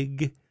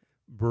Hennig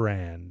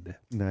Brand.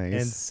 Nice.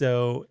 And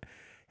so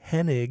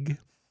Hennig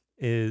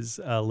is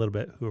a little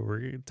bit who we're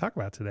going to talk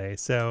about today.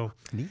 So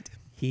Neat.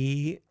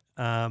 he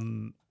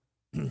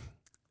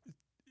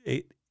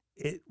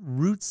it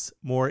roots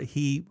more.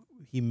 He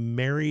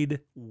married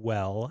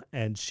well,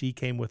 and she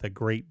came with a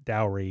great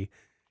dowry.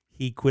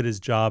 He quit his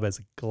job as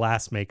a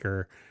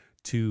glassmaker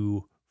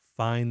to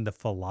find the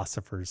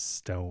Philosopher's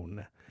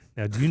Stone.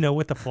 Now, do you know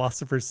what the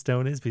Philosopher's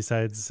Stone is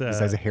besides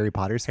Besides Harry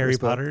Potter's Harry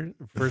first book? Potter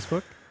first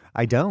book?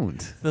 I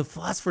don't. The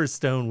Philosopher's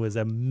Stone was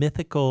a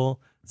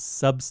mythical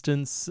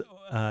substance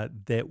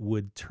that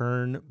would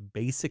turn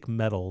basic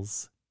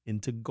metals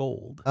into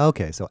gold.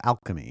 Okay, so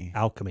alchemy.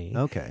 Alchemy.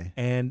 Okay.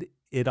 And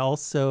it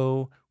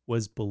also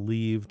was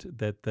believed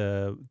that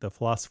the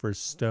Philosopher's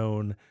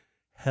Stone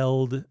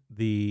held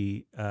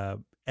the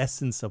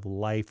essence of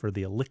life, or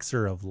the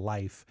elixir of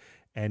life,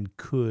 and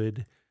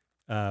could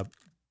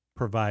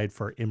provide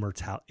for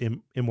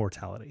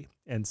immortality.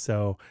 And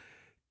so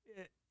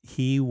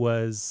he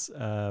was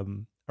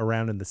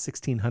around in the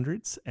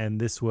 1600s, and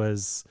this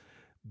was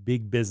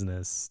big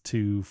business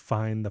to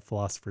find the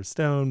Philosopher's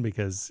Stone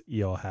because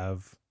you'll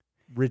have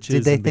riches.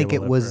 Did they and be think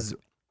able it to was live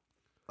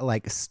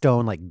like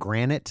stone, like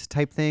granite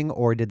type thing,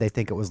 or did they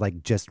think it was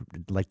like just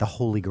like the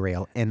Holy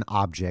Grail, an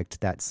object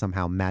that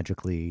somehow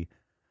magically?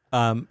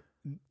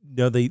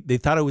 No, they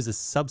thought it was a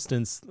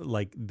substance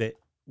like that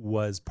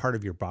was part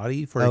of your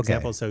body, for Okay.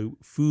 example. So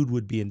food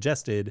would be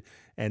ingested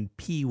and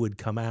pee would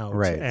come out,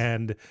 Right.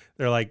 and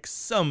they're like,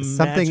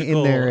 something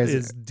in there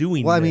is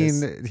doing Well, I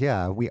this. mean,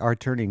 yeah, we are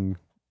turning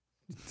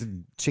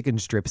chicken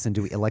strips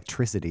into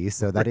electricity,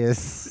 so that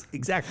is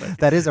Exactly.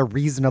 that is a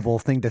reasonable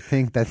thing to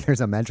think that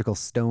there's a magical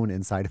stone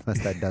inside of us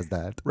that does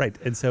that. Right.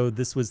 And so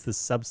this was the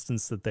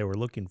substance that they were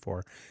looking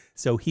for.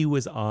 So he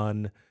was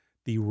on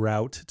the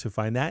route to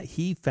find that.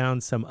 He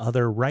found some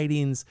other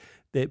writings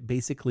that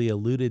basically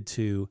alluded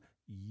to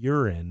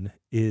urine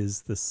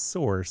is the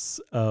source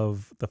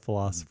of the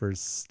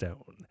Philosopher's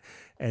Stone.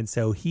 And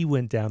so he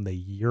went down the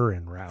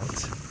urine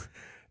route.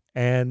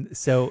 And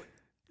so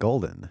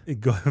Golden.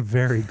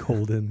 very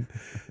golden.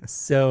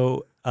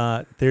 So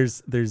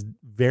there's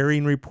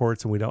varying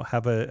reports, and we don't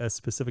have a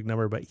specific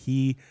number, but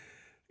he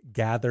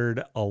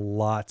gathered a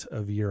lot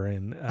of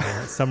urine.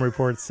 Some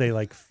reports say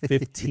like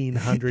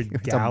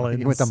 1,500 gallons.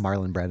 He went to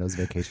Marlon Brando's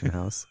vacation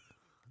house.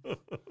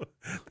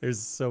 There's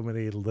so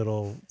many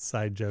little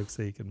side jokes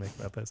that you can make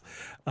about this.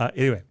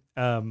 Anyway,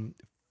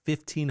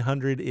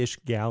 1,500-ish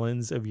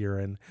gallons of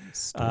urine.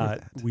 Store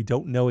that. We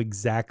don't know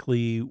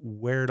exactly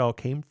where it all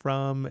came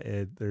from.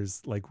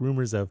 There's like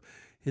rumors of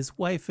his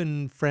wife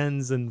and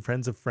friends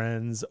of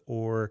friends,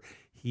 or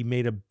he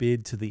made a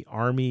bid to the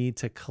army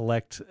to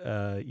collect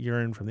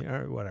urine from the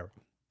army, whatever.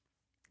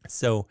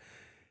 So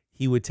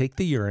he would take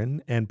the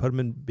urine and put them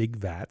in big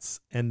vats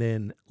and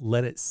then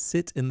let it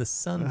sit in the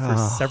sun for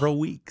several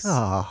weeks.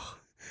 Oh,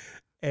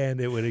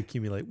 And it would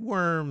accumulate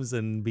worms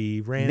and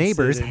be rancid.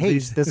 neighbors and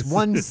hate be- this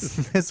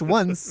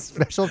one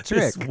special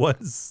trick. This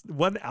was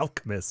one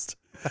alchemist.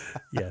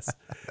 Yes.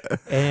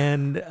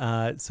 And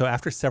so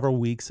after several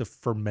weeks of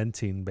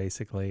fermenting,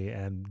 basically,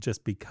 and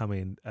just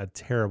becoming a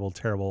terrible,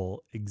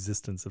 terrible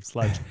existence of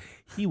sludge,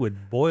 he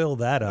would boil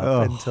that up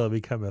Oh. until it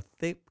became a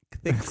thick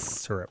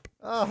syrup.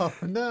 Oh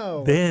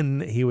no! Then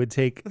he would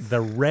take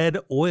the red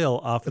oil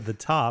off of the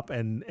top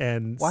and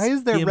Why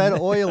is there skim- red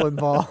oil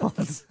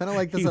involved? I don't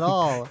like this He at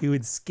all. He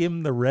would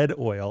skim the red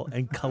oil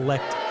and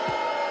collect.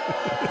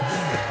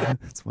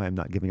 That's why I'm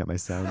not giving up my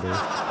sounder.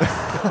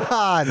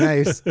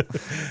 Nice.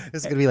 This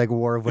is gonna be like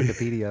War of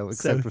Wikipedia,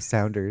 except with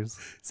sounders.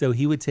 So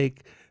he would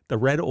take the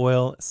red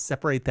oil,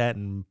 separate that,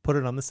 and put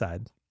it on the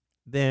side.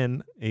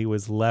 Then he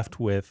was left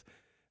with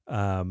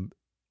the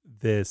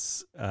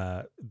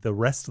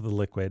rest of the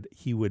liquid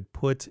he would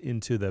put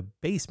into the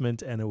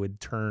basement, and it would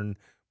turn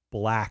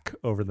black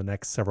over the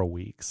next several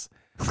weeks.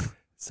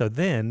 So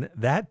then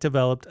that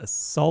developed a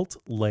salt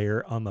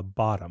layer on the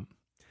bottom.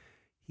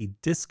 He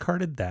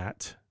discarded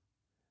that,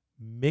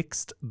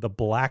 mixed the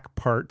black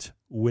part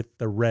with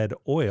the red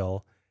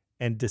oil,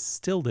 and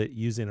distilled it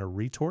using a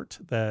retort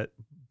that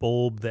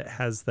bulb that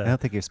has I the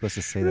don't think you're supposed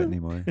to say that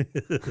anymore.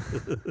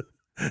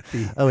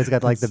 Oh, it's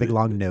got like the big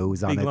long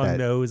nose on big it long that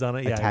nose on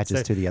it. Yeah, attaches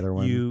so to the other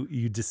one.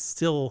 You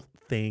distill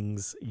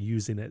things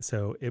using it,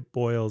 so it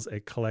boils,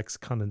 it collects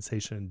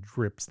condensation, and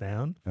drips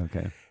down.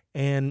 Okay.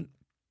 And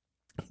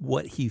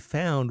what he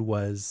found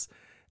was,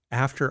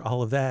 after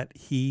all of that,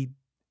 he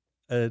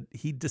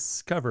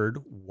discovered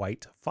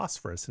white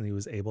phosphorus, and he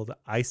was able to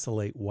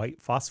isolate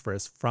white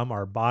phosphorus from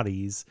our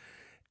bodies.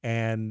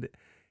 And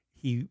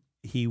he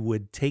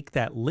would take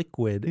that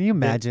liquid. Can you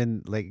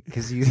imagine, like,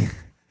 because you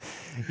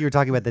were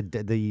talking about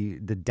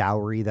the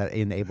dowry that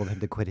enabled him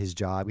to quit his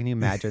job. Can you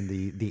imagine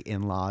the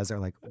in-laws are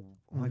like,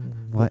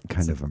 what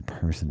kind of a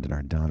person did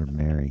our daughter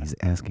marry? He's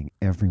asking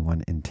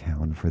everyone in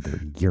town for their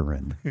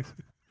urine.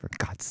 For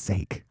God's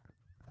sake,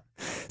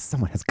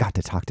 someone has got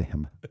to talk to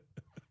him.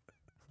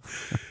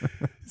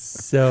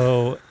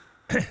 So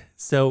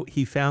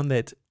he found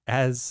that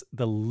as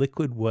the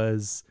liquid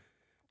was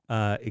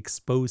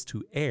exposed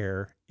to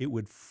air, it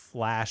would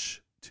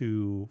flash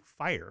to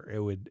fire.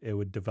 It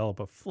would develop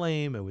a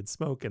flame. It would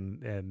smoke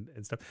and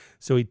stuff.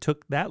 So he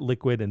took that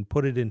liquid and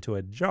put it into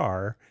a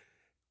jar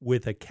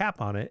with a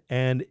cap on it,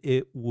 and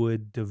it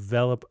would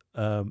develop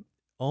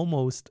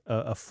almost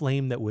a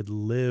flame that would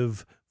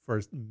live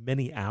for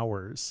many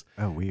hours.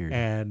 Oh, weird.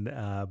 And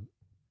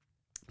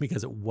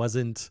because it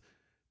wasn't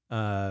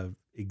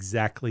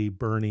exactly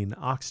burning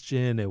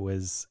oxygen,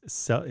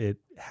 it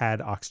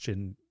had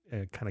oxygen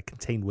kind of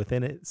contained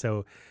within it,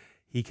 so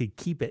he could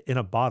keep it in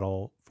a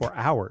bottle for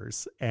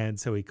hours. And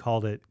so he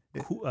called it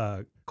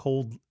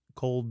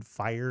cold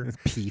fire,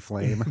 Pea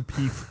flame.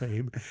 pea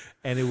flame,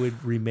 and it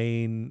would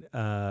remain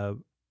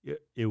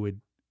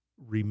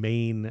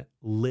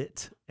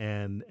lit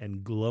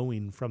and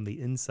glowing from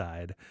the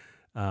inside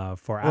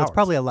for hours. Well, it's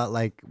probably a lot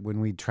like when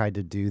we tried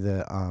to do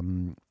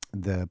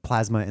the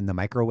plasma in the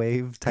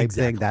microwave type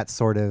thing. That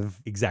sort of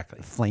exactly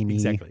flamey,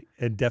 exactly,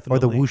 and definitely or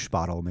the whoosh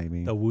bottle,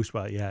 maybe. the whoosh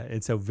bottle, yeah.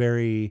 And so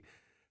very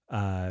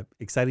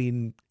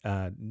exciting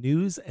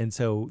news. And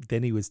so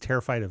then he was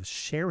terrified of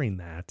sharing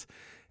that.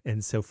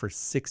 And so for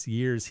 6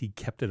 years, he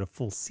kept it a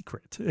full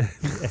secret.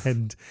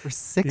 And For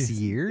 6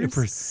 years?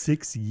 For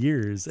 6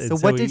 years. And So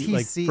what did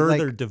he see,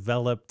 Further like-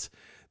 developed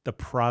the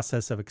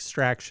process of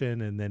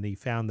extraction, and then he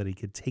found that he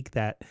could take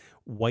that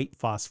white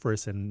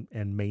phosphorus and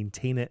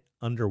maintain it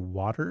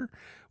underwater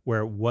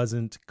where it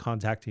wasn't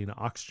contacting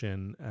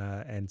oxygen.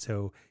 And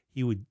so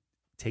he would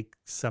take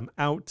some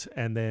out,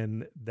 and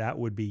then that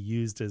would be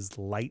used as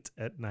light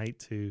at night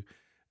to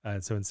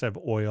so instead of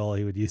oil,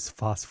 he would use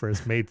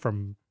phosphorus made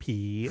from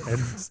pea,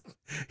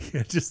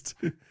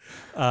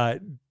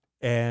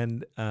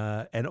 and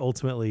and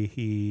ultimately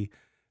he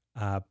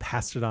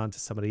passed it on to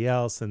somebody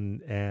else,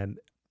 and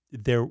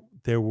there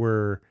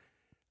were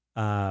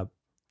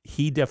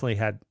he definitely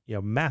had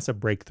massive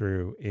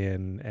breakthrough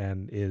in,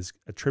 and is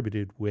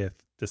attributed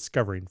with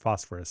discovering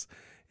phosphorus.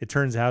 It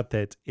turns out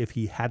that if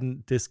he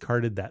hadn't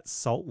discarded that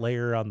salt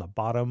layer on the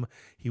bottom,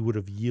 he would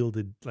have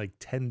yielded like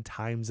 10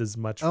 times as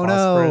much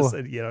phosphorus,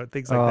 and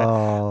things like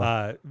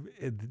that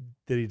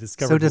that he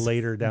discovered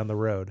later down the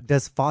road.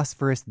 Does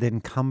phosphorus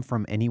then come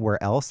from anywhere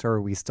else, or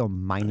are we still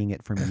mining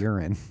it from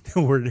urine?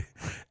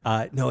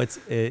 No,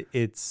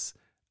 it's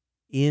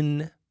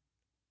in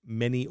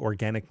many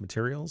organic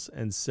materials,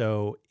 and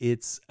so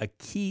it's a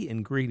key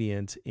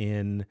ingredient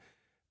in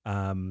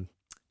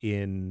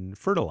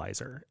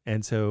fertilizer.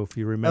 And so if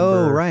you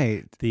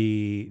remember,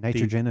 the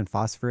nitrogen and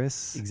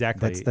phosphorus,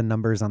 exactly, that's the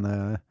numbers on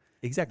the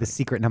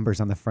secret numbers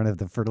on the front of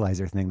the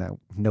fertilizer thing that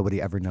nobody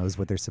ever knows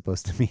what they're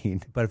supposed to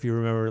mean. But if you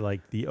remember,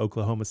 like the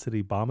Oklahoma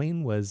City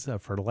bombing was a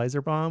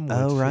fertilizer bomb,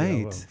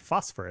 which,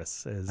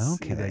 phosphorus is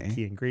the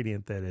key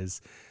ingredient that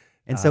is.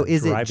 And so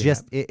is it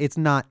just, it's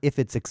not if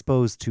it's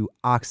exposed to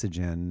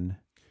oxygen,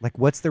 like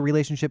what's the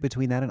relationship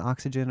between that and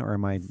oxygen, or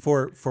am I?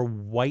 For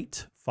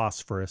white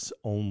phosphorus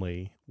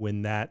only,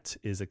 when that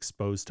is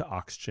exposed to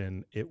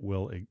oxygen, it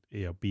will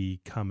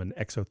become an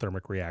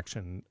exothermic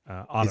reaction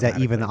automatically. Is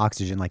that even the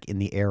oxygen like in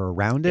the air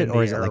around it,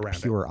 or is it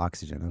like pure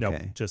oxygen?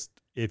 Okay. No, just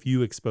if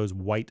you expose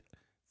white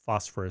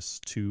phosphorus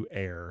to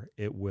air,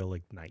 it will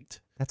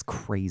ignite. That's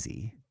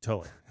crazy.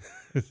 Totally.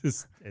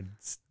 It's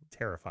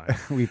terrifying.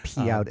 We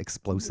pee out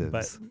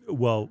explosives.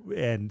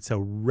 And so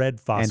red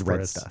phosphorus. And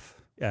red stuff.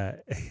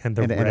 And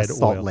the red and a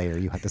salt oil. layer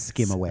you have to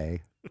skim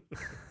away.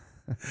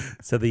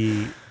 So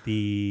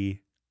the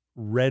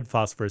red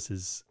phosphorus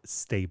is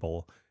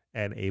stable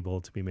and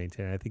able to be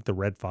maintained. I think the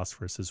red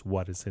phosphorus is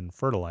what is in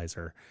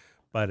fertilizer,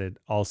 but it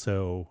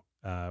also,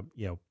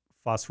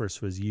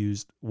 phosphorus was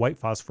used. White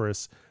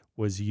phosphorus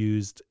was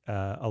used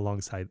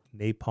alongside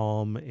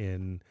napalm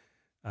in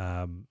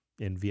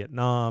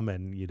Vietnam,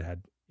 and you'd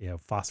had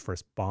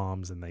phosphorus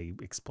bombs, and they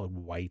explode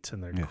white,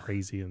 and they're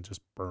crazy and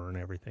just burn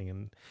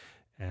everything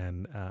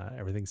and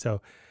everything.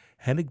 So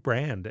Hennig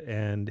Brand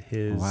and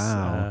his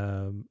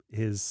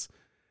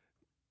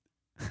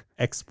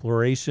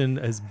exploration,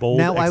 his bold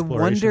now I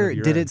exploration wonder,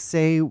 of did it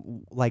say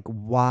like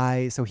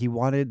why? So he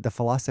wanted the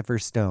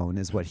Philosopher's Stone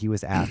is what he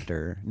was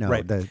after. No,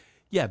 right.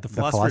 Yeah, the The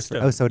Philosopher's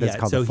Stone. Oh, so it's Yeah,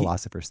 called so the he-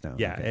 Philosopher's Stone.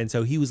 Yeah, Okay. and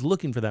so he was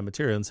looking for that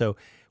material. And so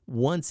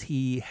once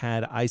he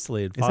had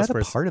isolated Is that a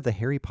phosphorus, part of the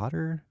Harry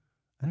Potter?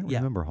 I don't Yeah.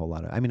 remember a whole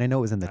lot of. I mean, I know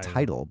it was in the I know.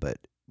 title, but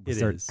was It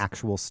there is. an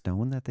actual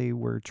stone that they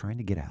were trying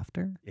to get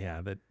after?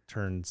 yeah, that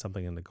turned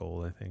something into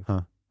gold, I think.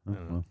 Huh. Oh, I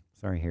don't know. well,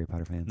 sorry, Harry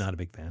Potter fans. Not a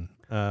big fan.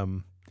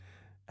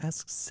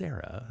 Ask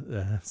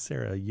Sarah.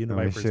 Sarah, Oh, we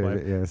Univiper's should,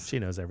 wife. yes. She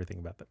knows everything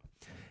about them.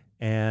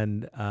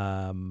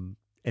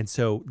 And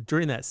so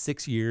during that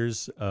 6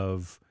 years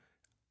of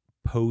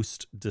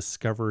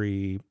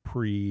post-discovery,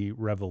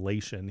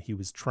 pre-revelation, he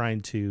was trying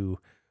to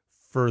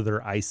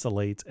further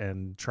isolate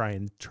and try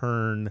and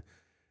turn,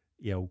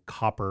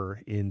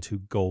 copper into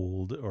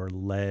gold or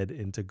lead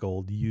into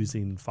gold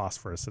using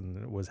phosphorus,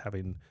 and was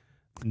having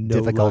no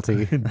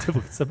Difficulty.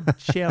 luck, some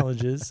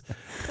challenges,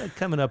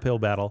 coming uphill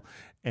battle,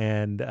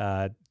 and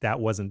that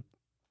wasn't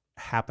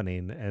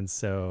happening. And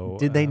so,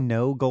 Did they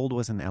know gold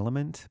was an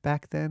element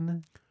back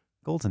then?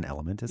 Gold's an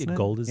element, isn't it?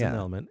 gold is an Yeah.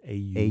 element.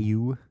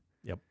 AU.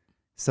 Yep.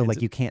 So It's like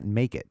a- you can't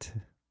make it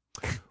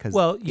because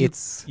Well,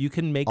 it's you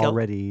can make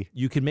already.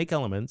 you can make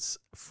elements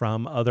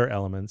from other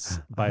elements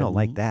by I don't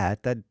like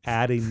that. That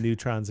adding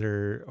neutrons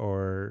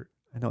or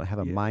I don't have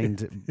a Yeah.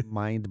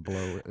 mind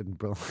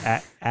blow.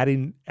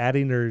 adding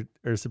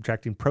or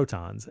subtracting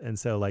protons. And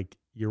so like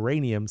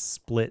uranium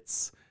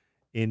splits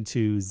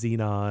into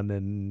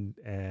xenon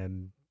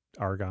and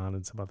argon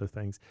and some other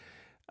things.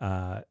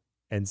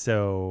 And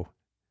so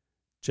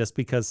just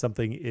because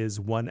something is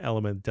one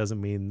element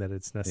doesn't mean that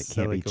it's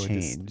necessarily be going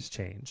changed. to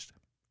changed.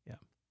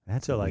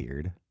 That's So, like,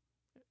 weird.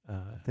 Uh,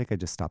 I think I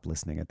just stopped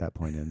listening at that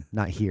point. In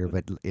not here,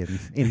 but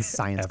in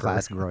science Ever.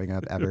 class growing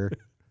up. Ever,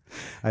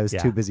 I was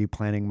Yeah. too busy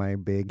planning my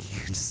big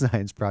huge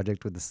science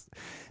project with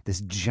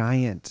this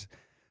giant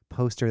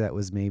poster that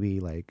was maybe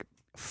like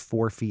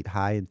 4 feet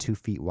high and 2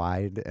 feet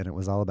wide, and it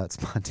was all about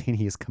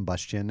spontaneous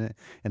combustion.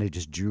 And I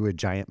just drew a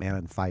giant man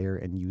on fire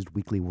and used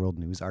Weekly World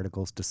News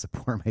articles to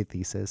support my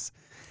thesis,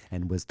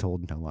 and was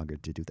told no longer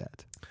to do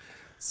that.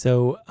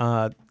 So,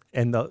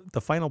 and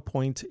the final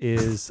point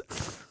is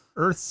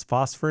Earth's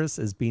phosphorus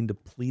is being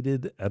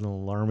depleted at an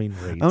alarming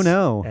rate. Oh,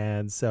 no.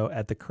 And so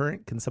at the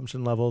current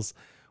consumption levels,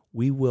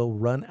 we will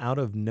run out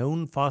of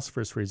known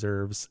phosphorus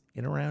reserves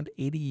in around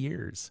 80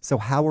 years. So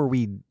how are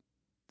we?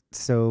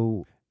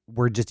 So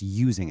we're just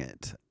using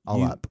it all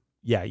You- up.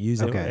 Yeah,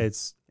 using Okay.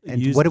 it's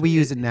And used what do we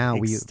use it now?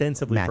 We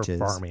extensively matches.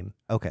 for farming.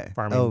 Okay.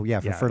 Farming. Oh yeah,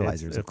 for it's-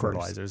 fertilizers, of course.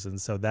 fertilizers, and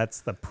so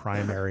that's the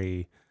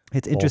primary.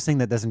 It's interesting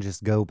that doesn't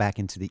just go back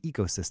into the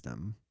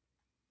ecosystem.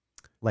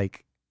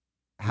 Like,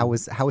 how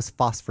is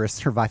phosphorus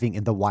surviving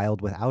in the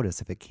wild without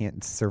us if it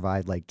can't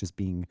survive like just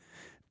being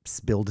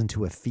spilled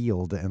into a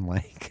field and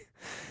like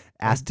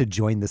asked to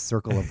join the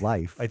circle of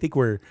life? I think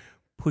we're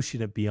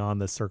pushing it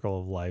beyond the circle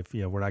of life.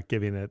 We're not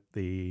giving it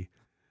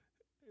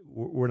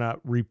we're not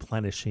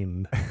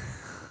replenishing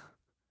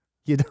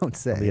You don't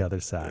say. on the other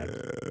side.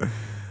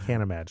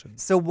 Can't imagine.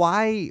 So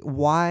why?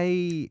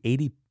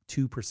 82%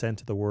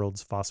 of the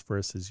world's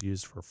phosphorus is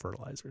used for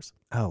fertilizers.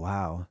 Oh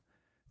wow.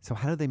 So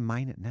how do they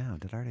mine it now?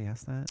 Did I already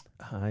ask that?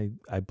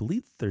 I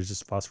believe there's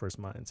just phosphorus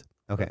mines.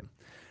 Okay.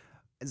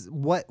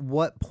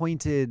 What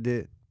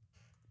pointed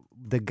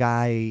the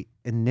guy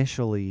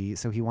initially?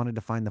 So he wanted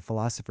to find the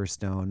Philosopher's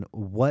Stone.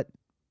 What?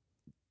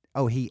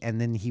 Oh, he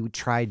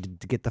tried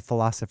to get the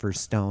Philosopher's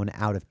Stone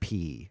out of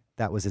pee.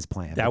 That was his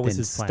plan. That but was then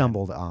his plan.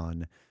 Stumbled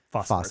on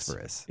Phosphorus.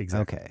 phosphorus.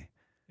 Exactly. Okay.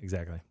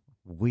 Exactly.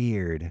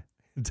 Weird.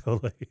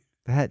 Totally.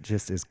 That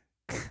just is.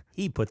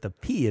 He put the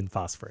P in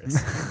phosphorus.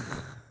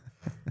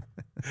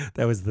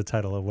 That was the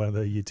title of one of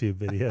the YouTube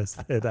videos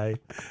that I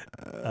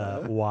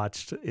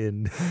watched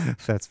in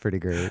That's pretty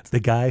great. The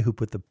Guy Who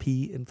Put the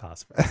P in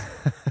Phosphorus.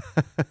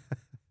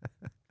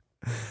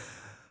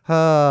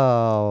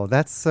 Oh,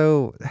 that's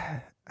so.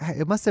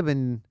 It must have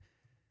been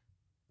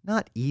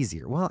not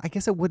easier. Well, I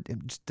guess it would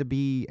just to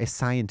be a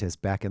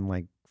scientist back in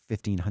like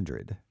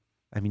 1500.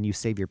 I mean, you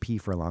save your pee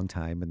for a long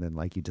time, and then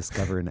like you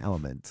discover an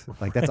element.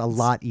 Like that's a Right.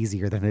 lot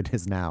easier than it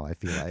is now. I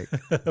feel like.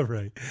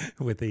 Right.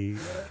 With the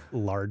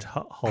large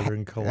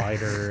Hadron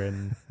Collider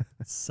and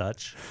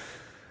such.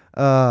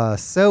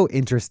 So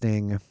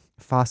interesting.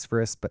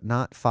 Phosphorus, but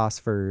not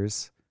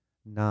phosphors.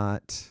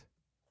 Not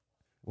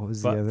what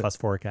was the other?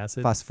 Phosphoric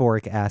acid.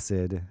 Phosphoric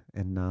acid,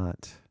 and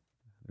not.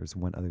 There's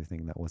one other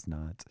thing that was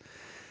not.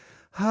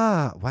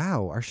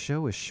 Wow, our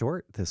show is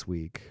short this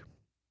week.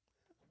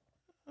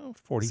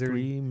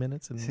 43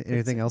 minutes. And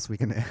Anything else we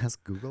can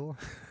ask Google?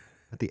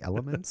 The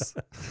elements?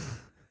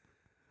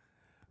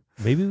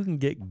 Maybe we can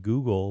get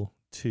Google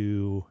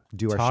to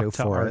Do our talk show to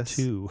for us?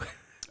 R2.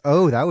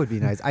 Oh, that would be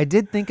nice. I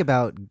did think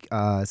about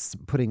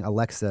putting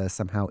Alexa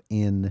somehow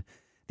in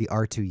the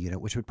R2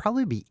 unit, which would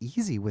probably be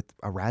easy with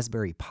a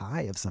Raspberry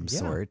Pi of some Yeah.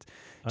 sort.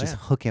 Oh, Just yeah.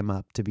 hook him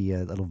up to be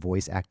a little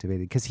voice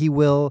activated, because he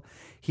will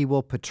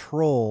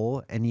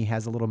patrol, and he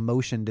has a little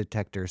motion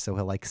detector, so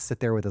he'll like sit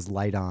there with his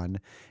light on,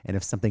 and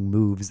if something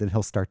moves, then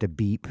he'll start to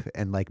beep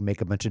and like make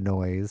a bunch of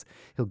noise.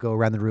 He'll go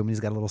around the room, and he's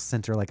got a little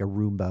sensor like a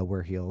Roomba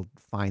where he'll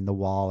find the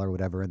wall or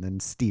whatever and then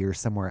steer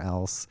somewhere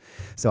else.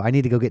 So I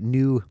need to go get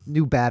new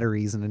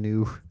batteries and a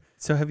new.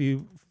 So have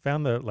you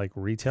found the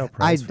retail I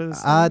price for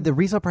this thing? the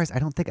retail price. I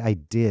don't think I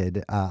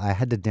did. I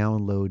had to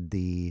download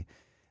the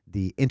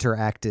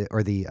interactive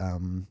or the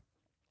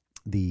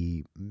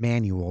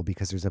manual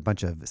because there's a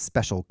bunch of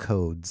special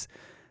codes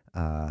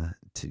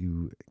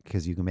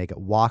because you can make it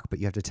walk, but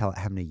you have to tell it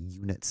how many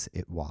units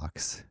it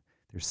walks.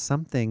 There's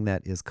something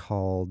that is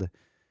called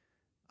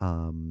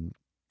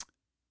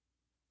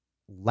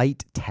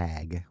light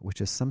tag,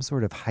 which is some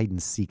sort of hide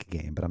and seek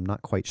game, but I'm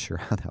not quite sure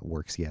how that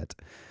works yet.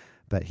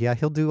 But yeah,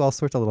 he'll do all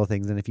sorts of little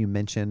things. And if you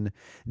mention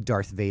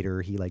Darth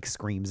Vader, he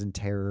screams in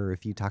terror.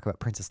 If you talk about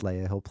Princess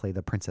Leia, he'll play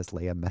the Princess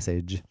Leia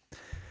message.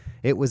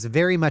 It was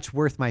very much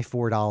worth my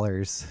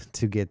 $4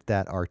 to get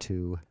that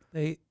R2.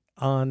 They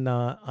on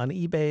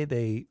eBay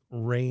they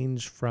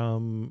range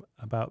from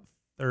about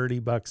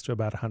 $30 to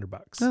about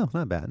 $100. Oh,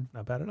 not bad.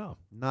 Not bad at all.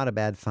 Not a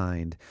bad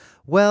find.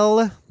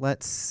 Well,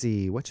 let's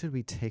see. What should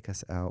we take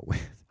us out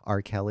with?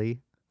 R.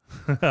 Kelly?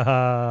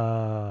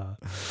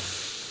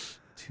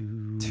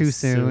 Too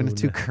soon.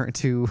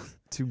 Too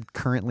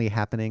currently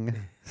happening.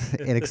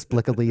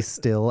 Inexplicably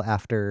still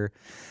after.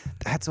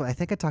 That's what I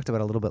think I talked about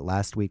a little bit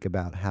last week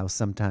about how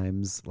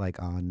sometimes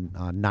on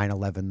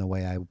 9/11 the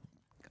way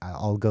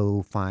I'll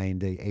go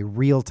find a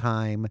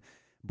real-time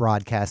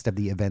broadcast of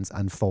the events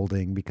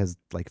unfolding because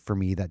for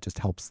me that just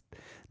helps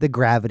the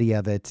gravity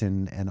of it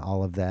and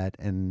all of that.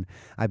 And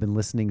I've been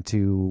listening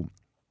to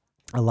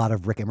a lot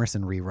of Rick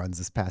Emerson reruns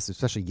this past,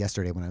 especially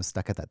yesterday when I was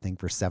stuck at that thing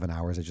for 7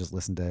 hours. I just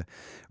listened to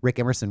Rick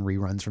Emerson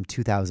reruns from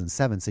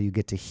 2007. So you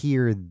get to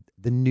hear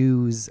the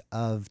news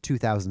of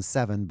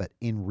 2007, but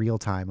in real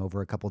time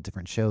over a couple of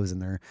different shows.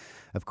 And they're,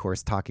 of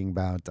course, talking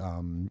about,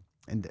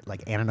 and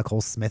Anna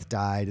Nicole Smith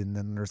died. And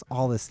then there's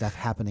all this stuff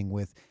happening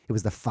with, it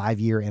was the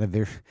 5-year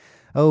anniversary.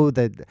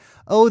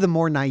 The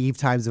more naive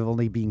times of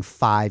only being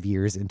 5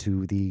 years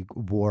into the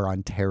war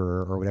on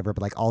terror or whatever,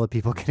 but all the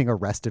people getting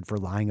arrested for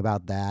lying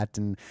about that.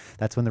 And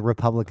that's when the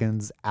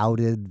Republicans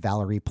outed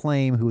Valerie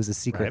Plame, who was a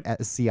secret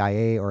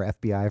CIA or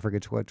FBI, I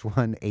forget which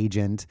one,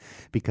 agent,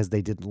 because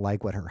they didn't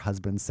like what her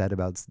husband said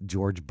about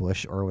George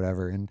Bush or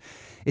whatever. And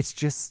it's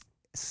just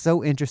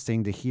so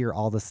interesting to hear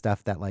all the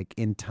stuff that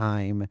in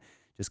time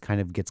just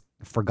kind of gets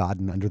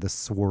forgotten under the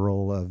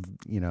swirl of,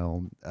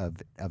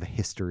 of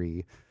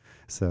history.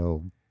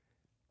 So,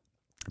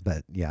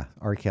 but yeah,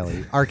 R.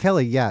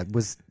 Kelly, yeah,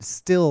 was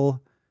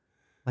still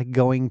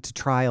going to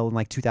trial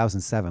in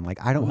 2007.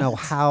 I don't know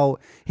how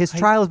his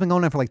trial has been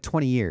going on for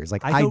 20 years.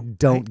 I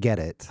don't get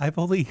it. I've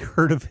only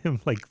heard of him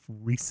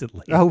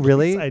recently. Oh,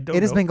 really? I don't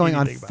it has know been going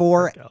on anything about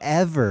R. Kelly.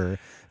 forever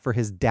for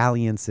his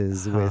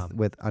dalliances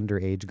with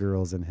underage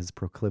girls and his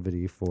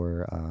proclivity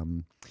for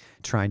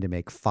trying to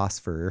make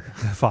phosphor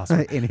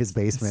in his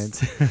basement.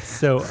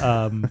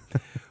 So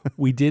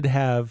we did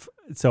have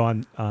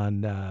on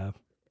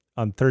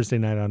Thursday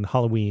night on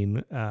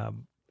Halloween,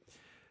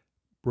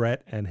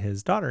 Brett and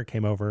his daughter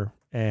came over,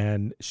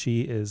 and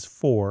she is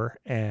 4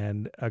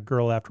 and a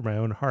girl after my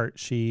own heart.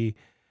 She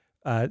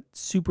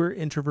super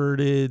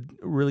introverted,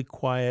 really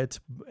quiet,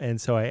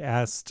 and so I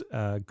asked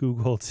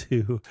Google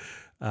to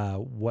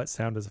what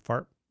sound does a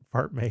fart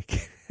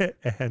make,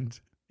 and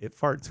it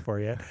farts for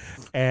you,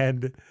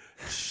 and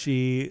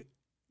she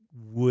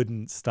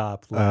wouldn't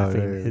stop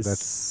laughing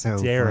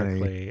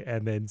hysterically. So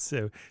and then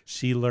so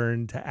she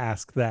learned to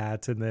ask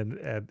that, and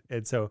then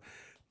and so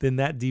then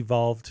that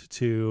devolved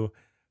to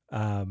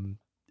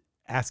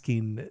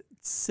asking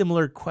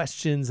similar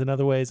questions in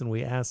other ways, and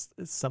we asked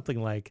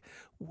something like,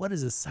 what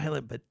does a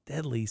silent but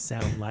deadly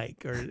sound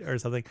like, or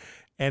something,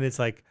 and it's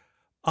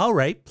all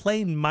right,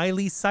 playing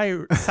Miley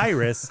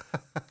Cyrus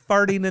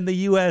farting in the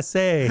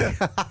USA.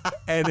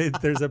 And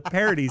there's a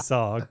parody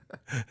song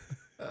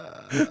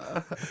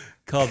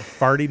called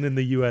Farting in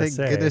the USA.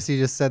 Thank goodness you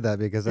just said that,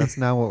 because that's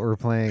not what we're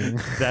playing.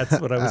 That's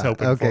what I was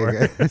hoping for.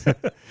 Good.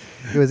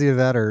 It was either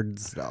that or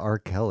R.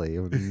 Kelly.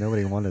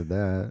 Nobody wanted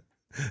that.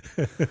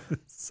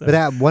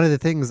 But one of the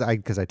things,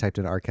 because I typed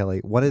in R. Kelly,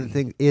 one of the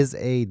things is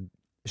a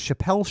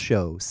Chappelle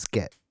Show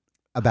skit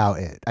about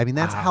it. I mean,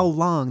 that's how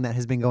long that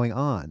has been going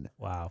on.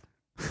 Wow.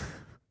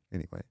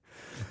 Anyway.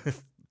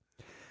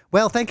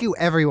 Well, thank you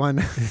everyone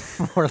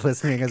for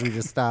listening as we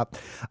just stopped.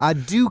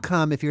 Do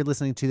come if you're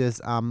listening to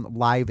this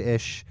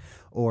live-ish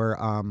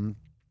or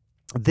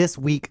this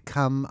week,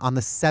 come on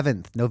the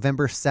 7th,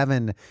 November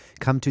 7,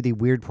 come to the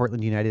Weird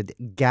Portland United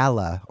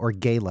Gala or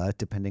Gala,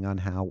 depending on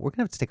how. We're going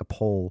to have to take a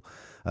poll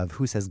of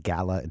who says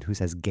gala and who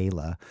says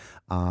gala.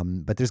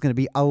 But there's going to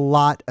be a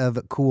lot of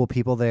cool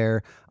people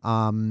there.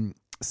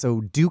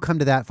 So do come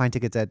to that. Find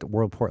tickets at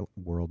Weird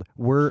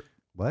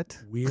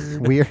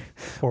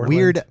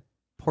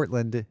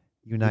Portland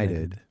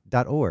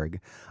United.org.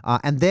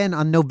 And then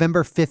on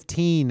November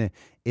 15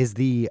 is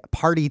the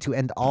party to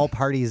end all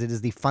parties. It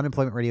is the Fun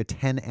Employment Radio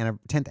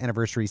 10th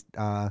anniversary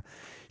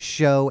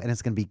show, and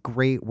it's going to be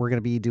great. We're going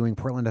to be doing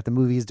Portland at the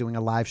Movies, doing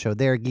a live show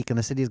there. Geek in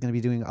the City is going to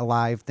be doing a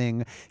live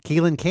thing.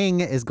 Keelan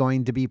King is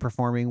going to be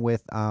performing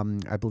with,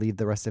 I believe,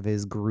 the rest of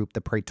his group,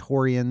 the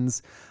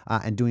Praetorians,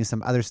 and doing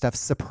some other stuff.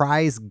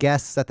 Surprise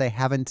guests that they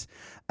haven't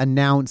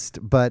announced,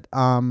 but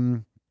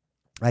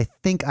I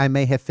think I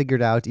may have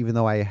figured out, even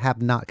though I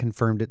have not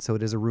confirmed it, so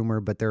it is a rumor,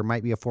 but there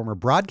might be a former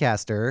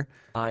broadcaster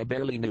I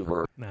barely knew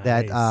her.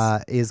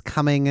 that is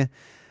coming.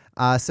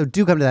 So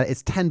do come to that.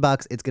 It's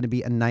 $10. It's going to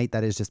be a night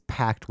that is just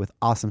packed with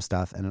awesome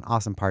stuff and an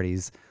awesome party.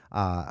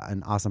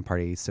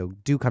 So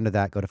do come to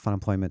that. Go to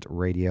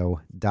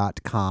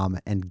funemploymentradio.com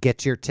and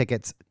get your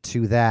tickets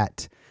to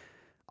that.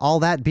 All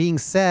that being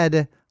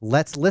said,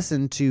 let's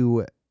listen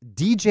to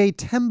DJ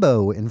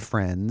Tembo and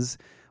Friends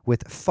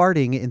with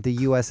Farting in the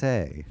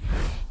USA.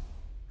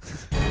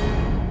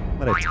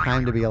 What a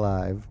time to be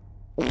alive.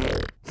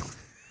 This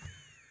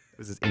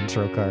is his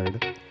intro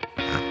card.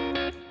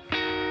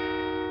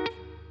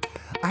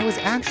 I was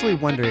actually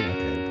wondering,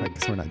 okay, I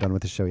guess we're not done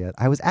with the show yet.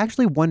 I was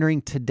actually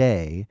wondering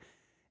today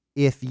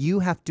if you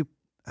have to,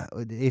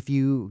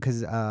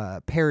 because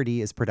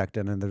parody is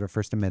protected under the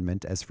First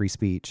Amendment as free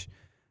speech,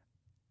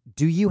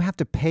 do you have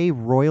to pay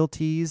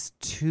royalties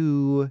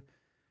to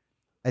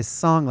a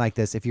song like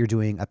this if you're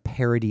doing a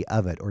parody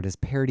of it, or does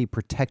parody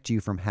protect you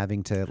from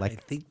having to I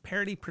think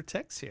parody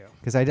protects you.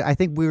 Because I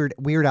think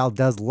Weird Al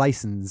does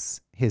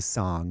license his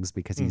songs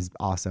because he's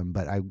awesome,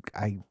 but I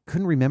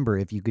couldn't remember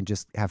if you could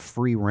just have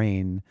free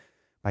reign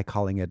by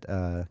calling it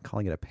a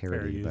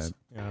parody. But,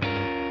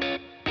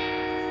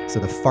 so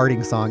the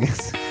farting song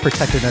is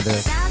protected under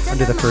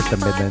the First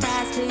Amendment.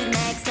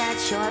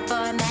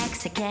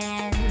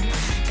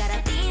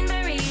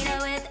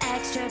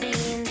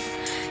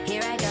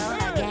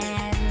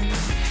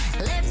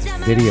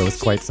 Video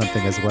is quite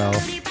something as well.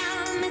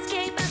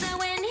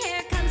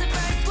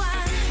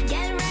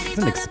 It's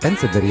an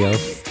expensive video.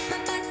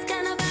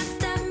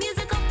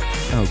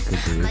 Oh, good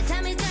grief.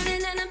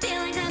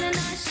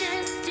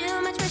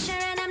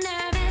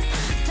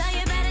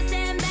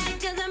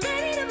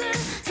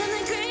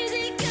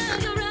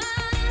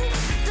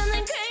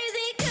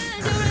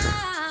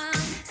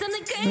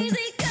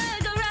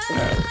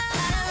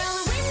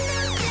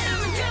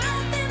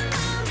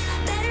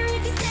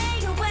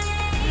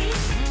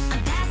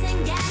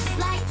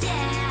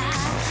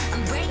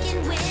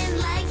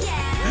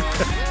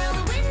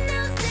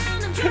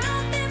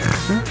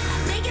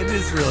 It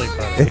is really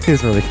funny. It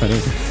is really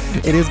funny.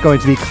 It is going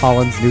to be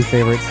Colin's new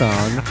favorite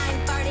song.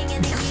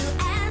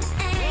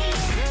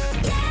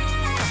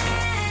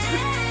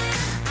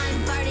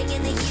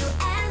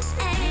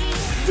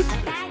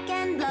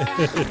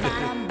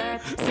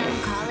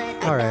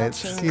 All right.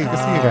 See you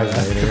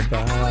guys later.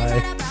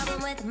 Bye.